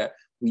point where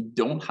we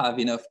don't have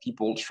enough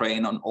people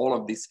trained on all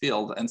of this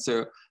field. And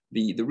so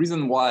the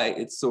reason why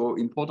it's so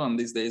important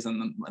these days,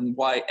 and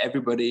why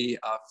everybody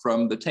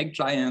from the tech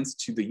giants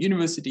to the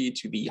university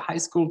to the high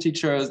school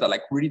teachers are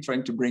like really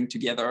trying to bring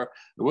together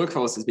the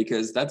workforce, is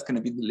because that's going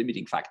to be the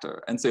limiting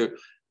factor. And so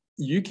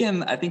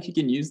I think you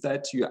can use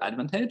that to your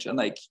advantage and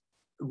like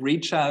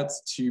reach out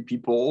to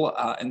people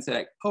and say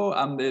like, oh,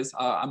 I'm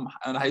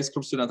a high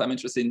school student, I'm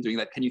interested in doing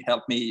that. Can you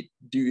help me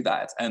do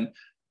that? And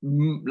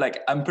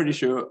like, I'm pretty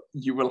sure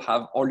you will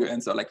have all your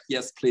answer, like,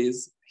 yes,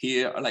 please,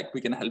 here, like,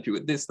 we can help you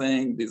with this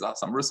thing. These are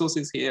some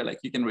resources here, like,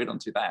 you can read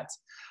onto that.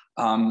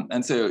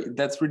 And so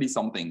that's really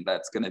something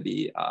that's going to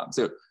be,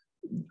 so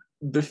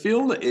the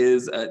field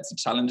is it's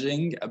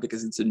challenging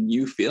because it's a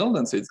new field,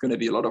 and so it's going to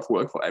be a lot of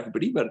work for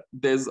everybody, but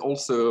there's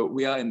also,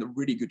 we are in a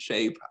really good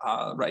shape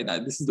right now.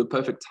 This is the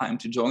perfect time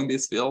to join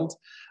this field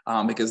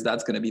because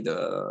that's going to be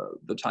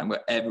the time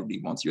where everybody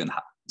wants you, and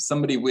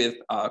somebody with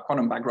a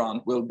quantum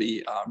background will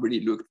be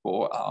really looked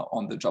for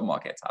on the job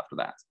market after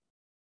that.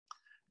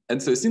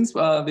 And so since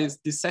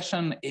this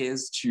session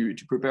is to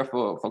prepare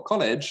for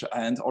college,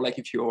 or like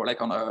if you're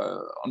like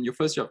on your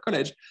first year of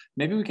college,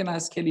 maybe we can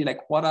ask Kelly,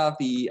 like, what are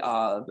the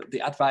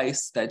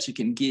advice that you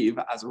can give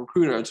as a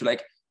recruiter to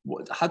like,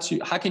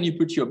 how can you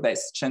put your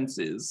best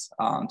chances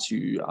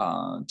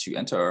to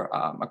enter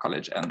a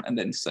college and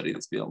then study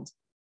this field?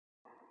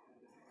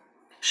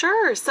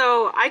 Sure.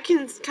 So I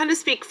can kind of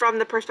speak from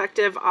the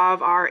perspective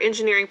of our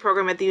engineering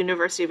program at the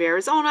University of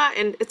Arizona.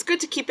 And it's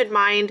good to keep in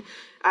mind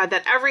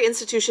that every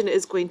institution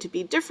is going to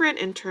be different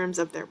in terms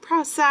of their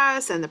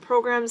process and the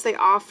programs they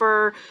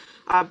offer.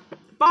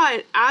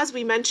 But as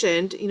we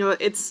mentioned, you know,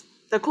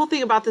 the cool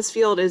thing about this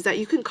field is that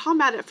you can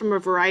come at it from a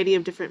variety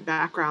of different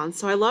backgrounds.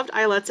 So I loved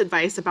Ailette's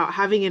advice about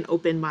having an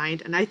open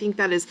mind. And I think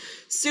that is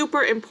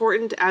super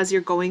important as you're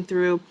going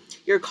through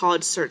your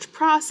college search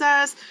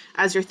process,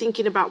 as you're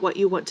thinking about what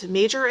you want to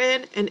major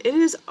in. And it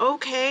is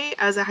okay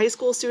as a high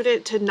school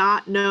student to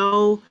not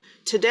know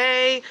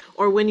today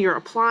or when you're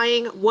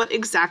applying what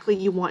exactly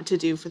you want to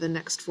do for the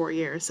next 4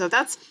 years. So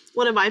that's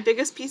one of my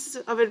biggest pieces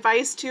of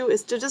advice too,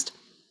 is to just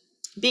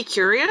be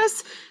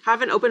curious,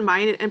 have an open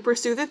mind, and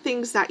pursue the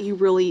things that you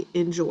really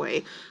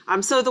enjoy.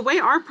 So the way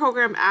our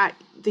program at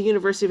the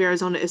University of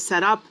Arizona is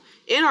set up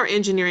in our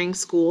engineering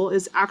school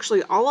is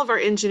actually all of our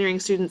engineering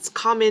students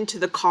come into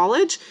the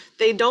college.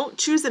 They don't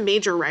choose a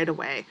major right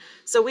away.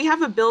 So we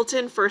have a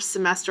built-in first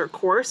semester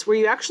course where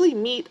you actually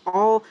meet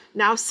all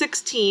now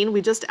 16.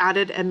 We just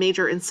added a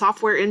major in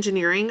software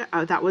engineering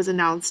that was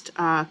announced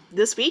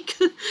this week.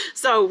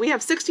 So we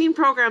have 16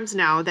 programs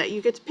now that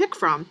you get to pick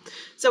from.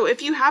 So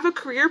if you have a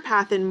career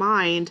path in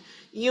mind,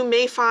 you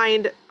may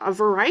find a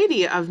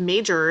variety of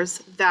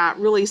majors that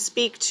really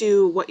speak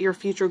to what your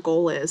future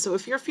goal is. So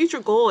if your future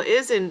goal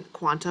is in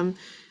quantum,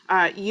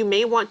 you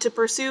may want to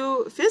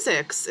pursue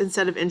physics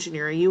instead of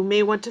engineering. You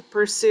may want to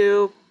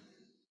pursue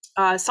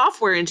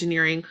software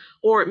engineering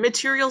or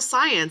material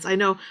science. I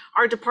know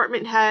our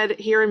department head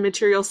here in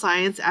material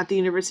science at the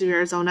University of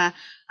Arizona,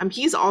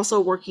 he's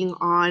also working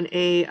on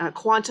a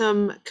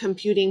quantum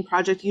computing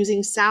project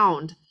using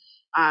sound.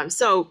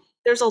 So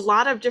there's a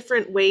lot of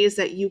different ways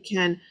that you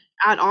can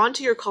add on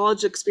to your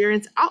college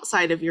experience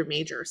outside of your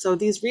major. So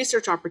these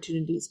research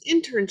opportunities,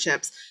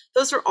 internships,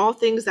 those are all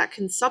things that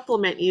can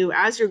supplement you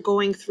as you're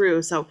going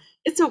through. So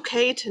it's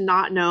okay to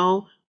not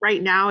know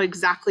right now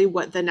exactly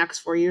what the next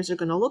 4 years are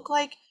going to look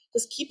like.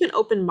 Just keep an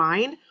open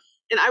mind.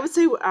 And I would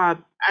say,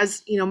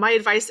 as you know, my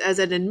advice as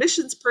an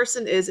admissions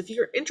person is, if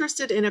you're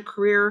interested in a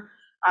career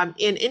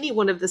in any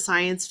one of the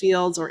science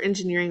fields or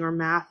engineering or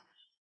math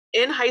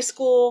in high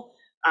school,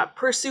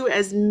 pursue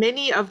as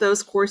many of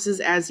those courses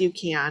as you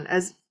can,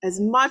 as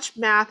much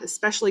math,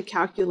 especially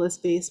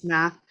calculus-based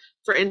math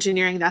for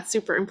engineering. That's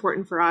super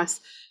important for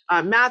us.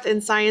 Math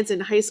and science in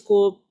high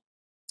school,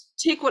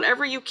 take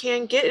whatever you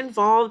can, get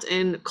involved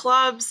in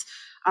clubs,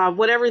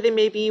 whatever they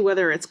may be,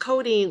 whether it's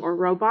coding or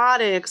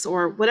robotics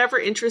or whatever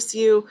interests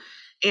you.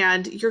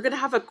 And you're going to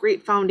have a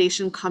great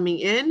foundation coming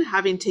in,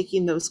 having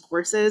taken those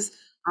courses.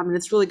 And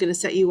it's really going to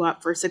set you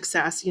up for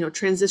success, you know,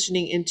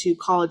 transitioning into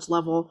college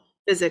level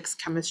physics,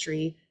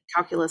 chemistry,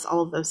 calculus,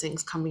 all of those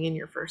things coming in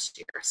your first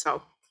year.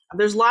 So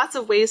there's lots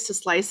of ways to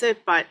slice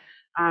it, but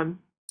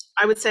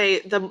I would say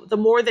the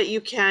more that you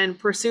can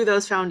pursue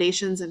those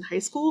foundations in high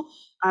school,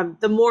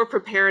 the more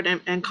prepared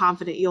and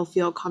confident you'll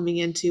feel coming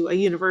into a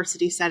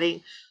university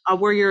setting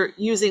where you're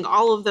using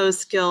all of those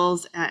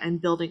skills and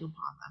building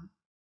upon them.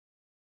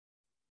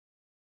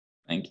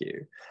 Thank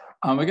you.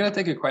 We're going to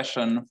take a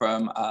question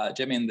from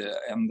Jamie in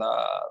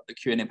the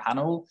Q&A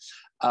panel.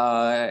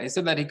 he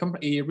said that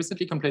he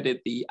recently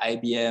completed the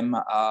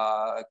IBM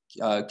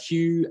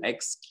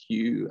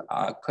QXQ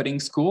coding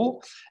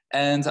school,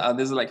 and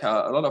there's like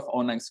a lot of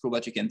online school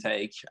that you can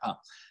take.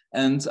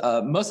 And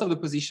most of the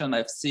positions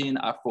I've seen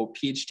are for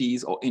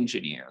PhDs or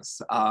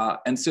engineers.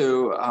 And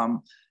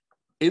so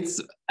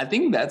I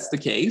think that's the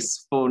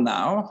case for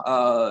now.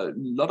 A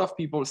lot of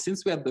people,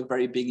 since we're at the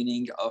very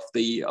beginning of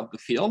the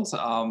field,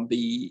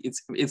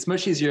 it's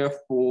much easier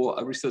for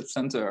a research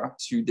center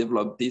to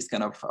develop this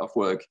kind of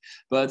work.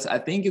 But I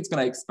think it's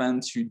going to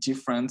expand to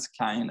different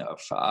kind of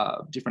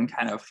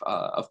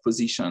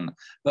position.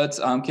 But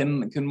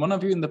can one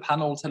of you in the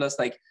panel tell us,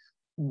 like,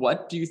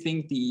 what do you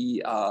think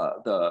the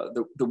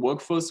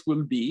workforce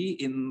will be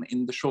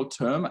in the short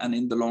term and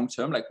in the long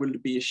term? Like, will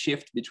it be a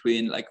shift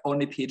between like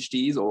only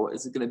PhDs, or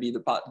is it going to be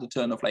the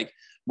turn of like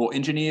more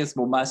engineers,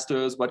 more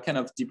masters? What kind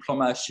of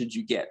diploma should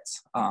you get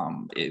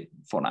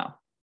for now?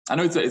 I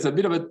know it's a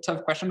bit of a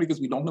tough question because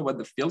we don't know what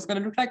the field's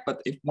going to look like,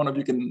 but if one of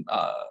you can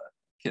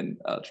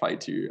try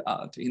to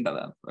hint at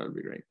that, that would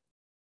be great.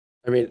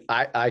 I mean,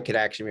 I could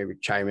actually maybe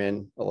chime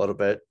in a little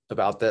bit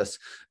about this.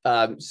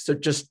 So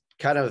just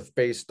kind of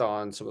based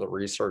on some of the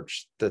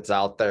research that's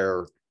out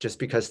there, just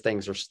because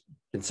things are,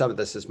 and some of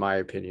this is my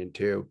opinion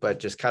too, but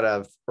just kind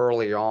of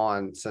early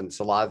on, since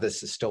a lot of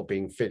this is still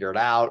being figured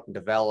out and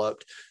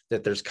developed,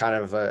 that there's kind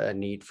of a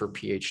need for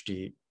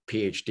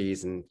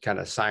PhDs and kind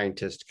of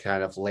scientists to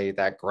kind of lay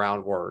that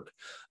groundwork.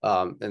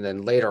 And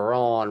then later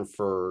on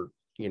for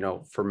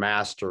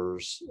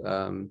master's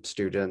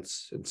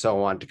students and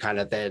so on to kind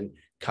of then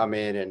come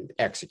in and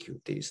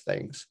execute these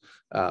things.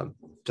 So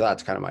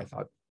that's kind of my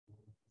thought.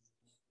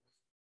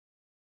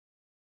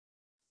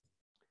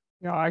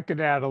 Yeah, I could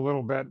add a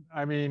little bit.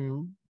 I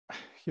mean,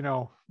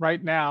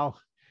 right now,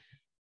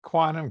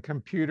 quantum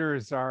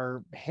computers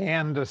are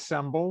hand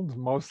assembled,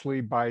 mostly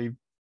by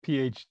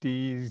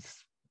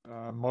PhDs,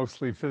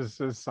 mostly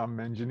physicists, some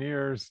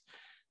engineers,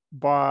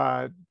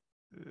 but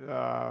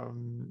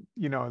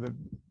the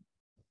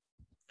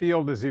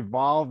field is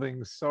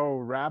evolving so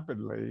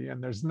rapidly,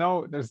 and there's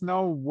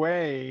no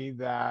way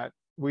that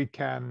we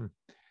can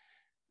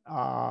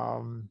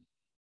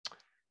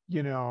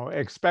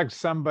expect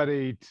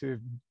somebody to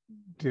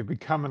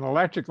become an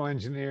electrical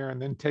engineer and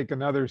then take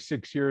another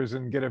 6 years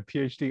and get a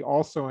PhD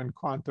also in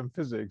quantum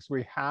physics.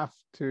 We have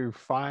to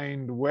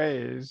find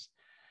ways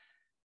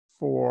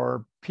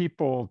for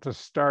people to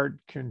start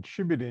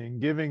contributing,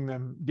 give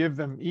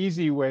them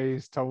easy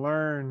ways to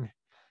learn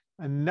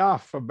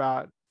enough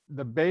about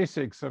the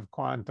basics of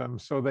quantum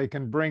so they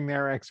can bring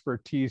their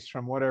expertise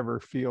from whatever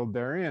field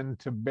they're in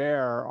to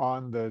bear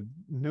on the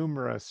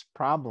numerous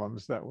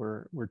problems that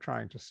we're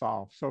trying to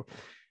solve. So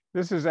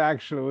this is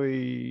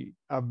actually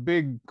a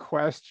big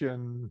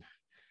question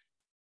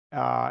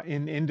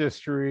in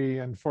industry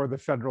and for the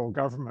federal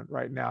government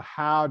right now.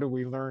 How do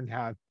we learn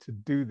how to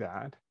do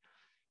that?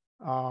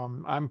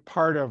 I'm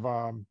part of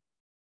a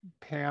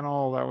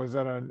panel that was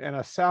at an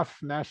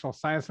NSF, National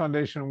Science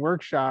Foundation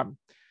workshop,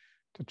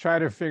 to try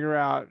to figure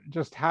out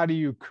just how do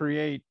you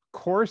create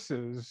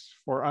courses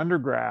for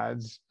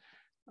undergrads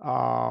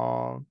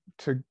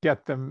to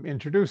get them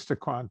introduced to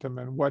quantum,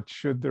 and what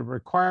should the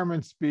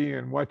requirements be,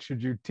 and what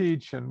should you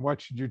teach, and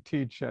what should you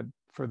teach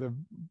for the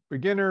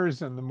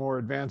beginners and the more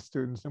advanced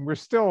students. And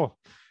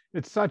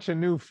it's such a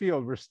new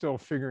field, we're still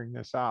figuring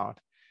this out.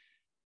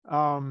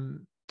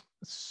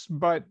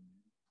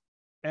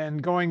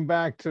 And going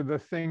back to the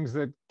things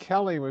that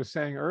Kelly was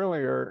saying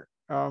earlier,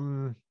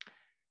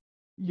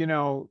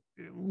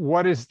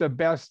 what is the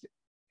best?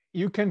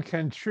 You can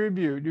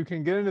contribute, you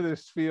can get into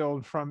this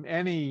field from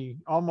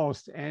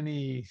almost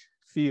any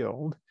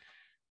field.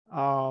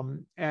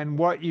 And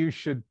what you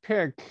should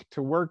pick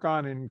to work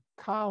on in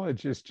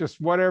college is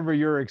just whatever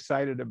you're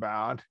excited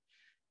about.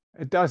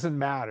 It doesn't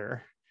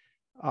matter.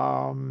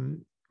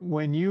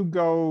 When you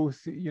go,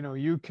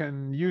 you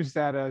can use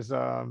that as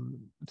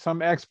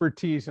some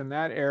expertise in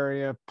that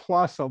area,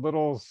 plus a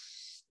little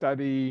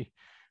study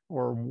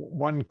or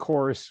one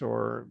course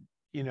or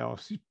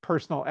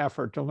personal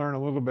effort to learn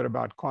a little bit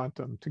about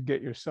quantum to get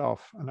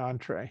yourself an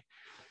entree.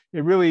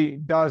 It really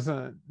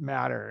doesn't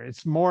matter.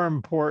 It's more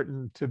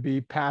important to be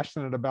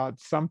passionate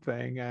about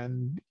something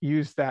and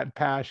use that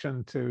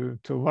passion to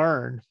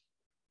learn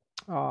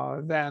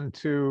than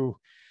to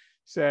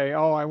say,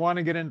 oh, I want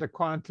to get into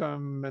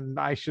quantum and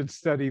I should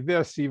study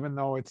this, even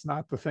though it's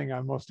not the thing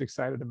I'm most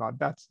excited about.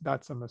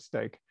 That's a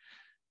mistake.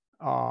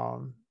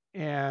 And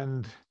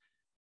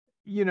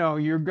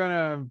you're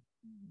gonna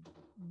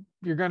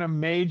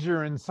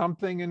major in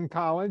something in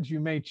college. You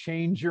may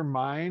change your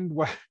mind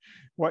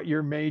what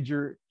your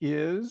major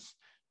is.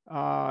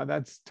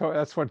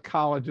 That's what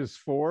college is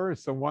for.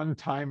 It's the one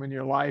time in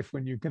your life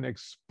when you can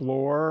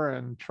explore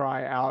and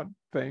try out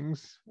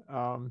things.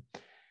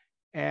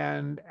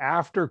 And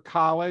after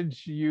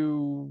college,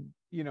 you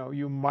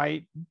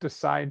might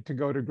decide to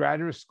go to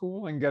graduate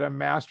school and get a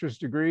master's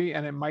degree,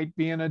 and it might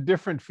be in a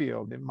different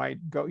field.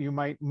 You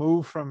might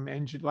move from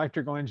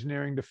electrical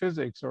engineering to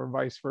physics or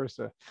vice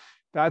versa.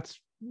 That's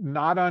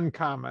not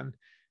uncommon.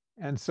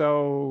 And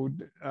so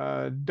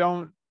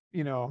don't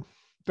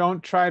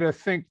don't try to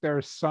think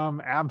there's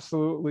some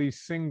absolutely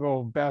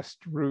single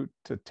best route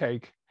to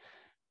take.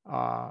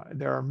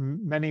 There are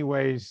many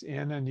ways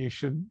in, and you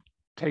should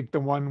take the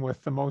one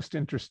with the most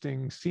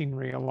interesting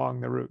scenery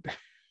along the route.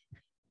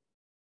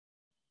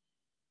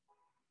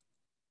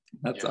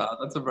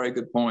 That's a very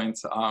good point.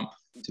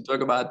 To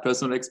talk about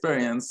personal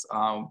experience,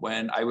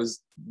 when I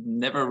was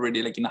never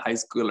really like in high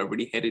school, I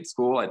really hated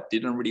school. I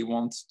didn't really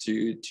want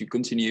to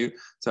continue.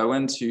 So I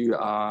went to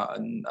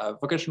a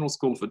vocational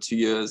school for 2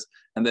 years,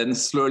 and then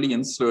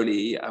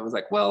slowly I was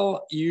like,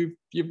 well,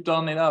 you've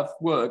done enough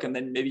work, and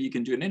then maybe you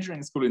can do an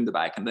engineering school in the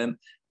back, and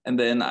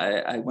then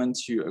I went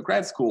to a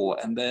grad school,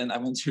 and then I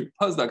went to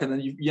postdoc, and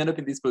then you end up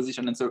in this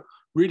position. And so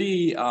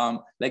really,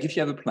 like if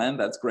you have a plan,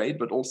 that's great,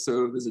 but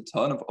also there's a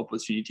ton of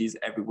opportunities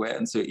everywhere.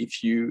 And so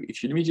if you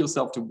limit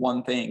yourself to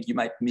one thing, you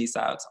might miss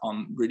out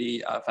on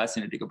really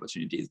fascinating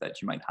opportunities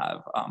that you might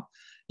have.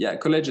 Yeah,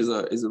 college is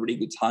a really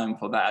good time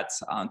for that,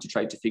 to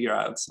try to figure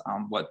out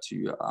what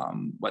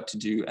to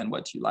do and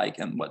what you like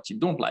and what you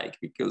don't like,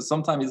 because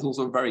sometimes it's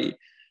also very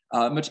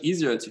much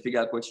easier to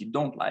figure out what you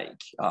don't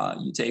like.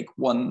 You take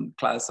one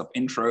class of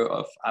intro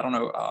of, I don't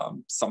know,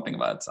 something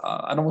about,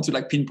 I don't want to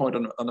like pinpoint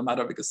on the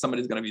matter because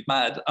somebody's going to be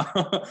mad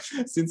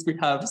since we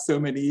have so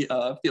many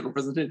field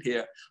represented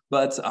here.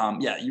 But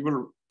yeah, you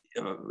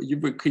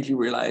will quickly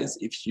realize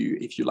if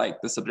you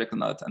like the subject or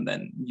not, and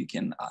then you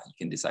can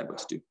decide what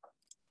to do.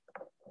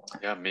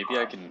 Yeah, maybe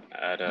I can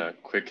add a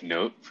quick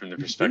note from the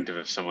perspective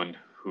of someone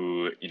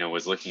who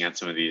was looking at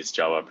some of these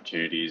job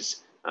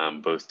opportunities,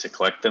 both to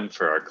collect them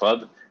for our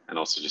club and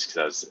also just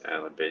because I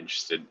was a bit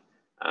interested,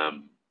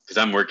 because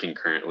I'm working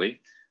currently,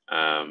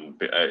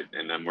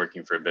 and I'm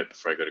working for a bit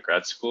before I go to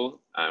grad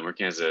school. I'm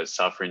working as a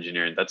software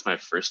engineer, and that's my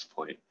first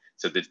point.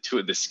 So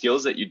the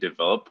skills that you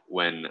develop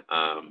when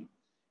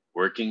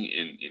working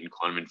in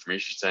quantum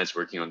information science,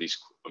 working on these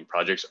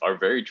projects are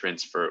very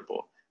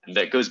transferable. And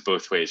that goes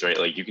both ways, right?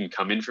 Like you can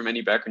come in from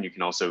any background, you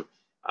can also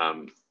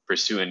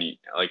pursue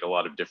a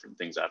lot of different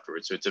things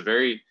afterwards. So it's a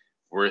very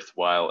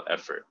worthwhile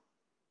effort.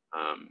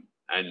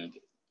 And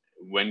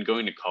when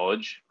going to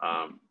college,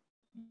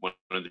 one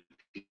of the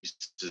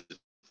pieces of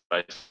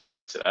advice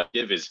that I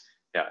give is,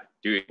 yeah,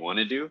 do what you want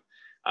to do.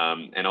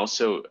 And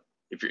also,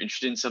 if you're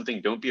interested in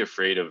something, don't be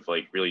afraid of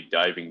like really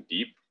diving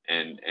deep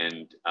and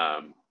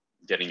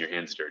getting your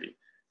hands dirty.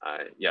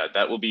 Yeah,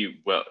 that will be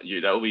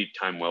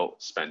time well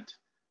spent.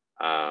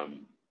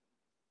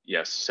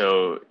 Yes.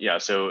 So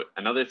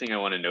another thing I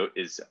want to note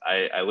is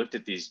I looked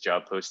at these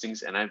job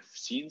postings and I've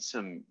seen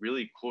some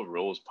really cool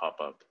roles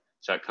pop up.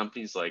 So at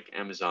companies like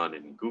Amazon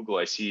and Google,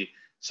 I see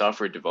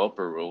software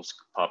developer roles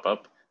pop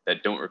up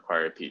that don't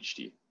require a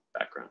PhD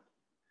background.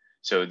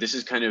 So this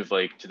is kind of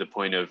like to the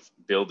point of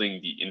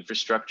building the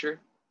infrastructure,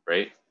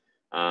 right?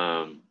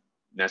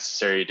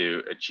 Necessary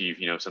to achieve,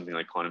 something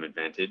like quantum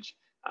advantage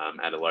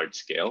at a large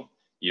scale.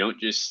 You don't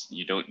just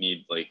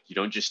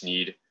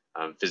need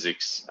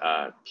physics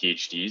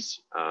PhDs.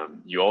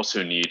 You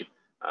also need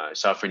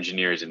software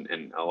engineers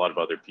and a lot of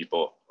other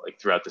people like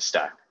throughout the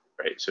stack,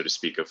 right? So to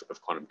speak of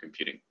quantum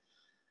computing.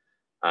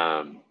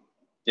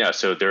 Yeah,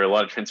 so there are a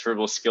lot of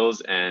transferable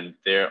skills, and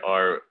there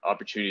are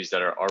opportunities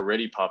that are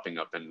already popping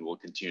up and will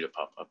continue to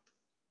pop up.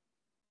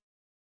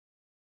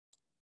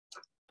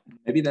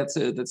 Maybe that's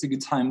a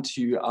good time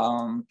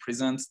to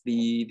present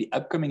the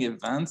upcoming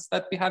events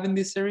that we have in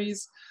this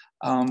series.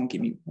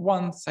 Give me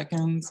 1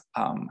 second.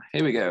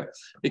 Here we go.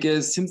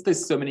 Because since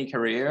there's so many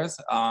careers,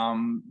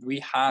 we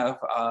have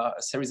a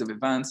series of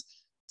events.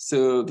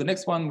 So the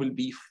next one will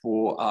be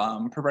for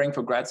preparing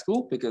for grad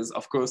school, because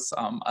of course,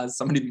 as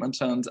somebody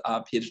mentioned,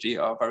 PhD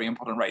are very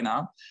important right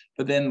now.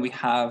 But then we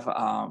have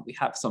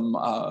some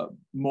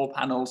more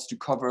panels to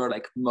cover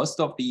like most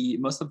of the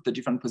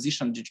different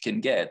positions you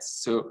can get.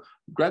 So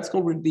grad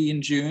school will be in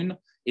June.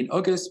 In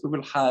August, we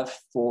will have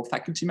for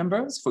faculty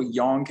members, for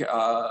young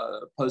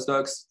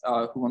postdocs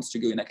who wants to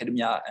go in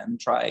academia and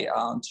try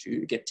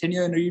to get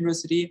tenure in a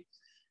university.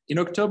 In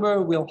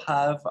October, we'll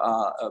have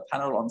a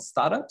panel on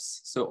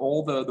startups. So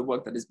all the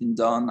work that has been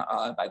done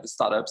by the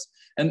startups,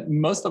 and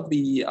most of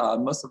the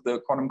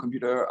quantum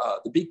computer,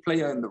 the big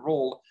player in the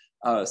role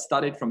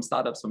started from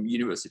startups from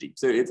university.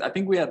 So I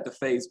think we're at the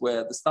phase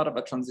where the startup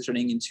are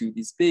transitioning into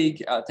these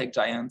big tech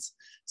giants.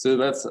 So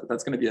that's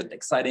going to be an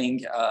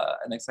exciting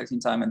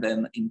time. And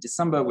then in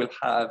December, we'll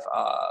have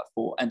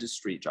for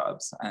industry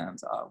jobs and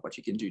what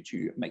you can do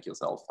to make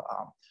yourself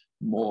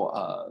more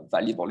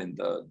valuable in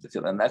the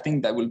field. And I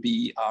think that will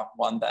be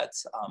one that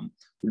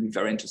will be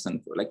very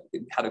interesting. Like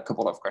we had a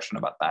couple of questions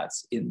about that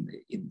in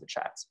the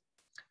chat.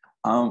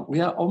 We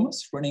are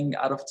almost running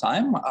out of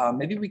time.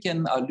 Maybe we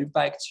can loop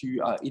back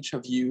to each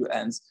of you,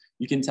 and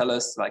you can tell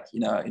us, like,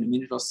 in a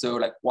minute or so,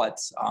 like what,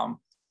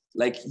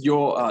 like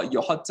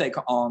your hot take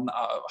on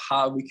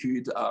how we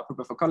could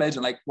prepare for college,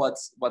 and like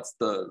what's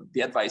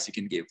the advice you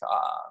can give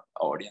our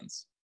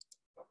audience.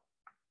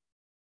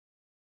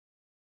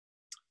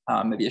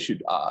 Maybe I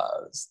should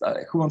start.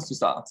 Who wants to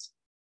start?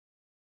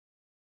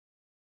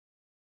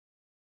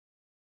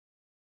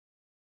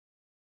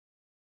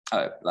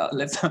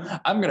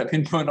 I'm going to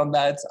pinpoint on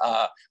that.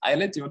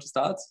 Ayelet, do you want to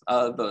start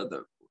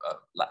the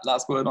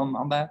last word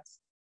on that?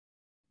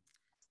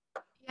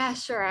 Yeah,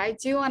 sure. I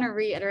do want to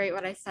reiterate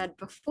what I said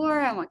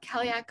before and what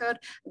Kelly echoed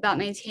about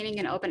maintaining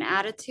an open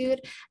attitude.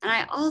 And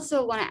I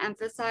also want to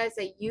emphasize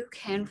that you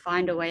can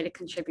find a way to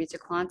contribute to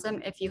quantum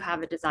if you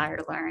have a desire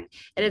to learn.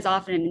 It is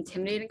often an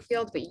intimidating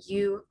field, but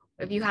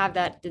if you have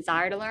that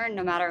desire to learn,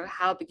 no matter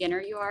how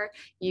beginner you are,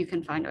 you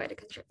can find a way to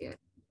contribute.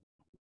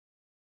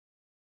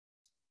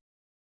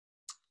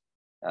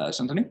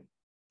 Shantanu?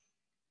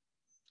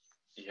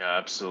 Yeah,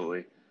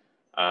 absolutely.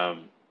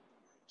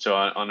 So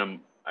on a,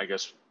 I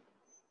guess,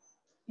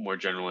 more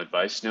general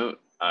advice note,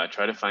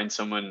 try to find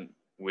someone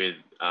with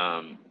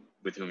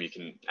whom you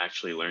can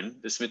actually learn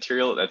this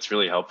material. That's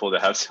really helpful to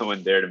have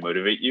someone there to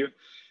motivate you.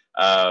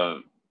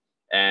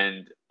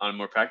 And on a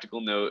more practical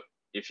note,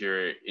 if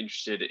you're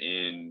interested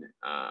in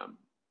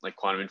like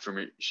quantum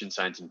information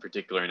science in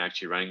particular and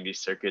actually running these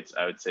circuits,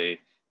 I would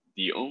say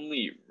the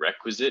only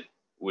requisite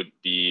would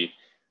be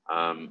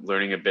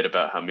learning a bit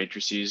about how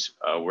matrices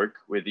work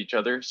with each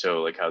other.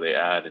 So like how they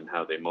add and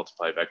how they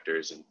multiply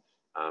vectors. And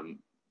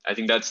I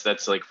think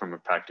that's like from a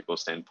practical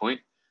standpoint.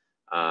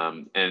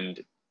 And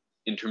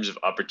in terms of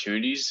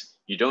opportunities,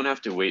 you don't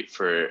have to wait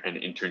for an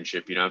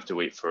internship. You don't have to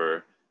wait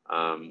for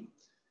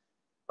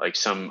like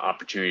some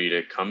opportunity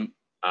to come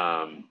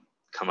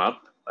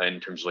up in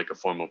terms of like a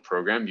formal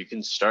program. You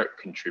can start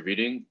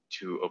contributing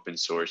to open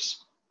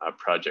source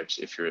projects.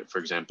 If you're, for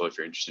example, if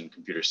you're interested in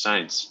computer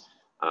science,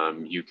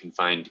 you can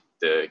find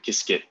the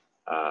Qiskit,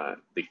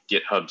 the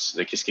GitHubs,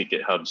 the Qiskit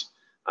GitHubs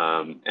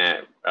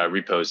and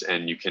repos,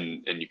 and you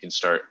can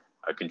start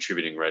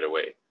contributing right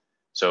away.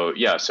 So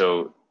yeah,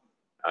 so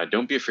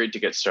don't be afraid to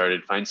get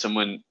started. Find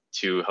someone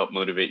to help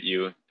motivate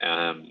you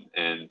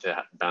and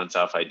to bounce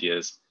off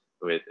ideas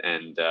with.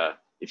 And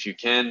if you're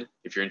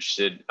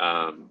interested,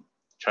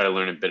 try to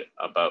learn a bit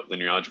about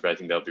linear algebra. I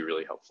think that'll be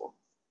really helpful.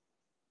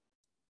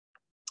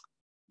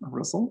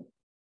 Russell?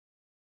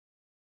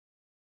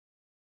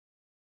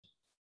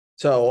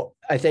 So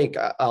I think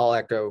I'll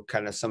echo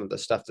kind of some of the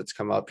stuff that's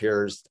come up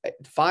here. Is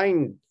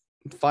find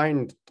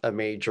a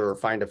major,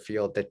 find a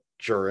field that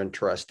you're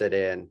interested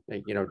in.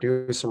 You know,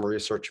 do some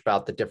research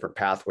about the different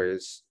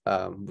pathways.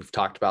 We've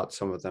talked about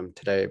some of them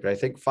today, but I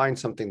think find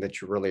something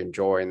that you really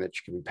enjoy and that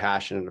you can be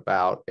passionate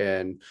about,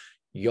 and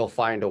you'll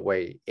find a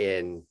way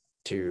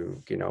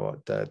into, you know,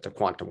 the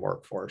quantum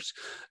workforce.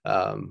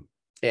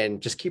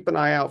 And just keep an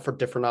eye out for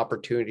different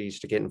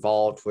opportunities to get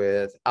involved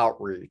with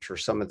outreach or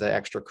some of the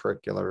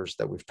extracurriculars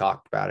that we've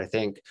talked about. I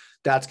think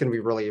that's going to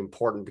be really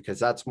important because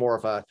that's more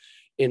of a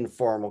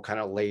informal kind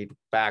of laid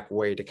back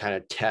way to kind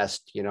of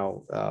test, you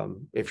know,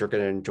 if you're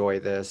going to enjoy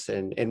this,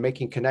 and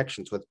making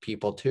connections with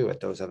people too at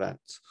those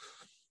events.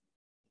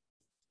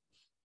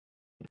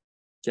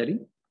 Kelly?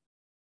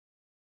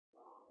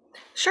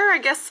 Sure, I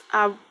guess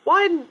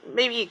one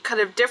maybe kind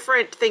of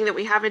different thing that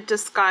we haven't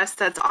discussed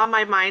that's on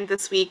my mind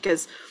this week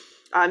is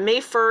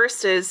May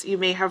 1st, as you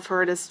may have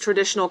heard, is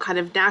traditional kind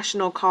of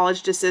National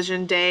College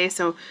Decision Day.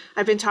 So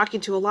I've been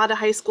talking to a lot of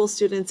high school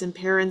students and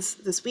parents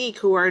this week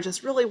who are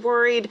just really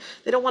worried.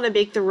 They don't want to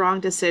make the wrong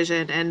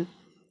decision, and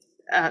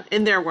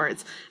in their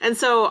words. And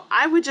so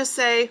I would just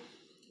say,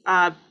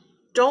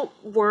 don't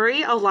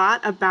worry a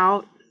lot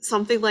about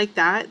something like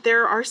that.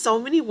 There are so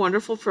many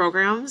wonderful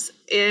programs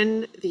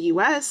in the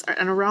US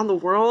and around the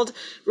world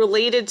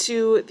related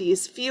to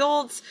these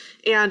fields.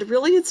 And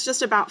really, it's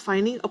just about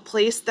finding a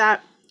place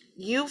that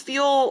you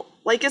feel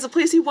like is a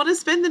place you want to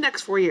spend the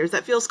next 4 years,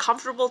 that feels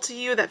comfortable to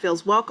you, that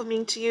feels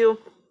welcoming to you.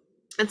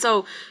 And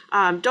so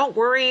don't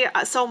worry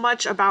so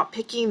much about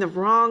picking the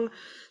wrong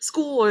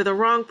school or the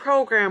wrong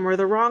program or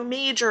the wrong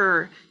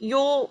major.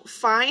 You'll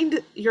find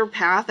your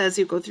path as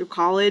you go through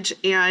college,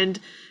 and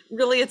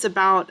really it's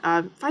about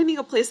finding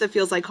a place that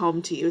feels like home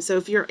to you. So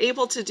if you're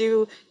able to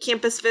do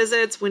campus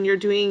visits when you're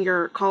doing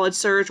your college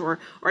search, or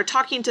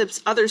talking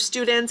to other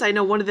students, I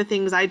know one of the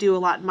things I do a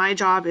lot in my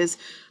job is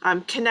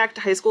connect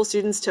high school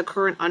students to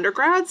current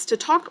undergrads to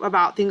talk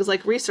about things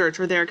like research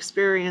or their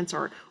experience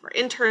or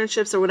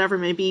internships or whatever it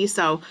may be.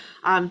 So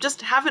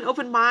just have an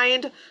open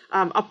mind,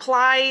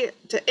 apply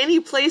to any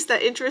place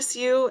that interests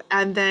you,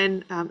 and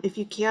then if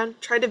you can,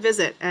 try to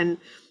visit and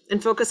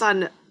focus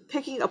on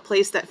picking a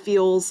place that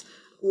feels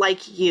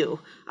like you,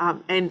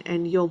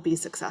 and you'll be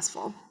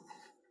successful.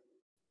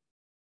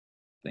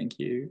 Thank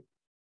you.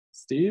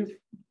 Steve,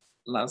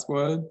 last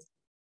word?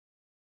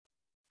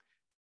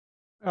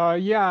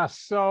 Yeah,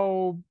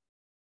 so,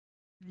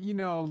 you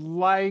know,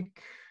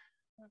 like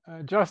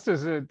just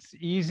as it's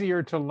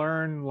easier to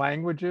learn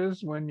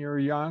languages when you're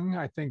young,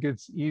 I think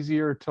it's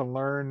easier to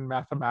learn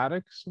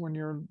mathematics when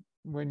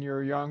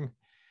you're young.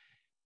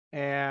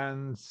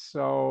 And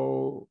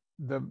so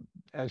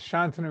as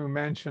Shantanu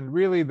mentioned,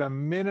 really the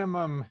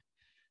minimum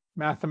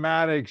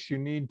mathematics you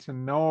need to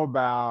know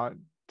about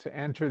to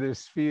enter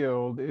this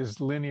field is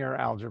linear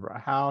algebra,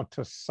 how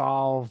to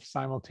solve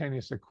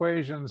simultaneous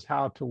equations,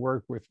 how to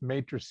work with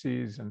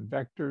matrices and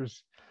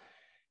vectors.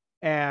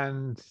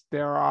 And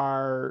there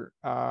are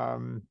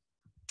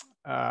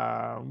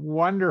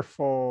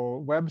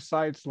wonderful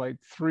websites like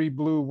 3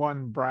 Blue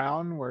 1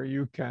 Brown, where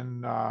you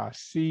can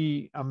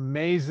see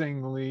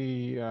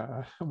amazingly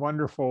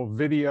wonderful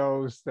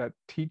videos that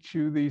teach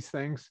you these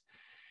things.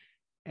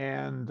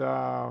 And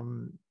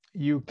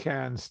you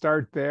can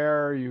start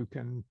there. You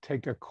can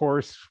take a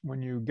course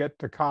when you get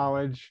to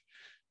college.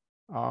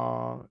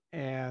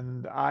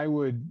 And I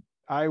would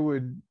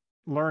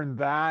learn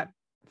that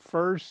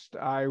first.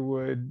 I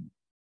would,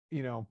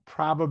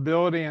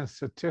 probability and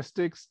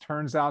statistics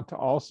turns out to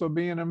also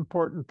be an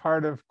important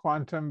part of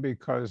quantum,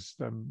 because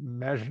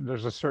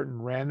there's a certain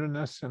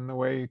randomness in the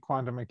way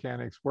quantum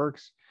mechanics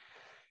works.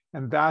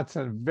 And that's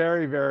a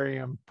very, very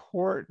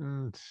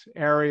important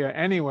area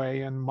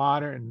anyway in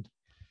modern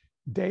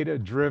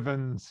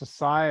data-driven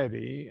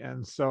society.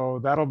 And so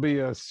that'll be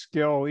a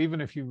skill,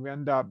 even if you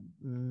end up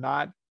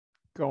not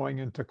going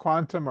into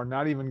quantum or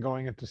not even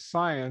going into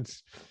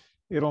science,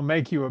 it'll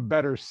make you a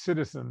better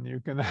citizen.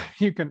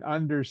 You can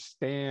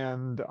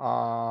understand,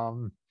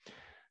 the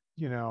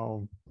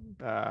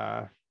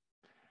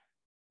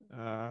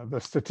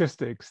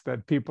statistics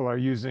that people are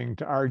using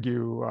to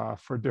argue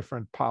for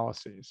different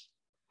policies.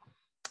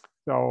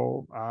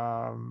 So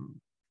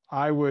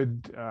I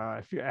would,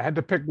 if you had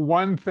to pick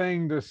one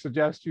thing to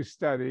suggest you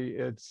study,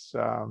 it's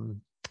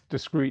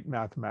discrete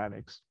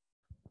mathematics.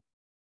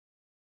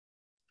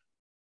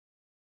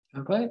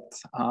 Perfect.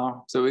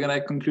 So we're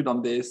gonna conclude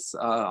on this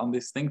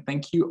thing.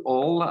 Thank you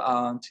all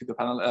to the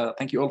panel.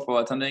 Thank you all for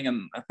attending,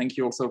 and thank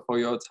you also for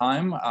your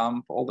time.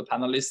 For all the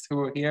panelists who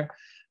are here,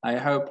 I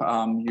hope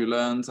you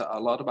learned a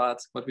lot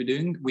about what we're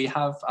doing. We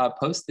have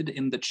posted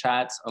in the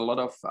chat a lot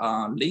of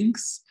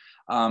links.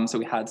 So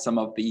we had some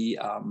of the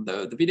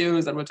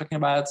videos that we're talking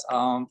about,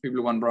 3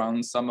 Blue 1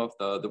 Brown, some of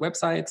the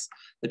websites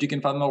that you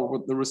can find more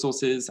with the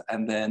resources,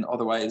 and then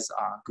otherwise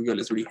Google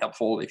is really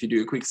helpful. If you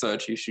do a quick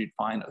search, you should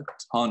find a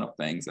ton of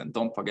things, and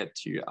don't forget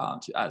to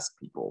ask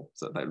people.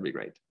 So that would be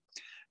great.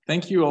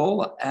 Thank you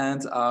all,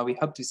 and we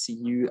hope to see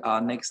you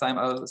next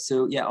time.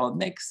 So yeah, our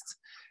next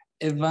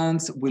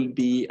event will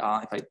be, if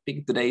I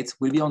pick the date,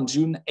 will be on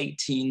June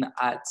 18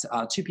 at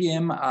 2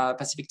 p.m.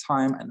 Pacific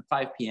time and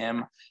 5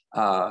 p.m.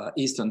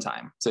 Eastern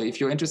time. So if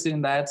you're interested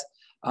in that,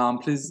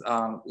 please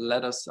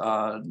let us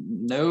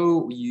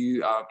know.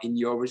 You in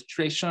your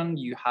registration,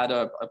 you had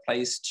a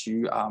place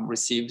to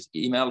receive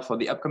email for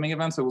the upcoming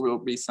event, so we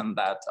will send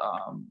that.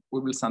 We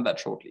will send that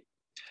shortly.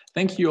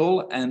 Thank you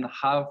all, and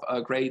have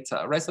a great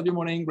rest of your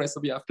morning, rest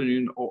of your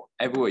afternoon, or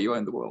everywhere you are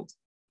in the world.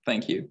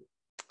 Thank you.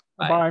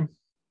 Bye.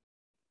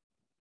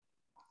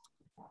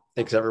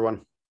 Thanks,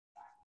 everyone.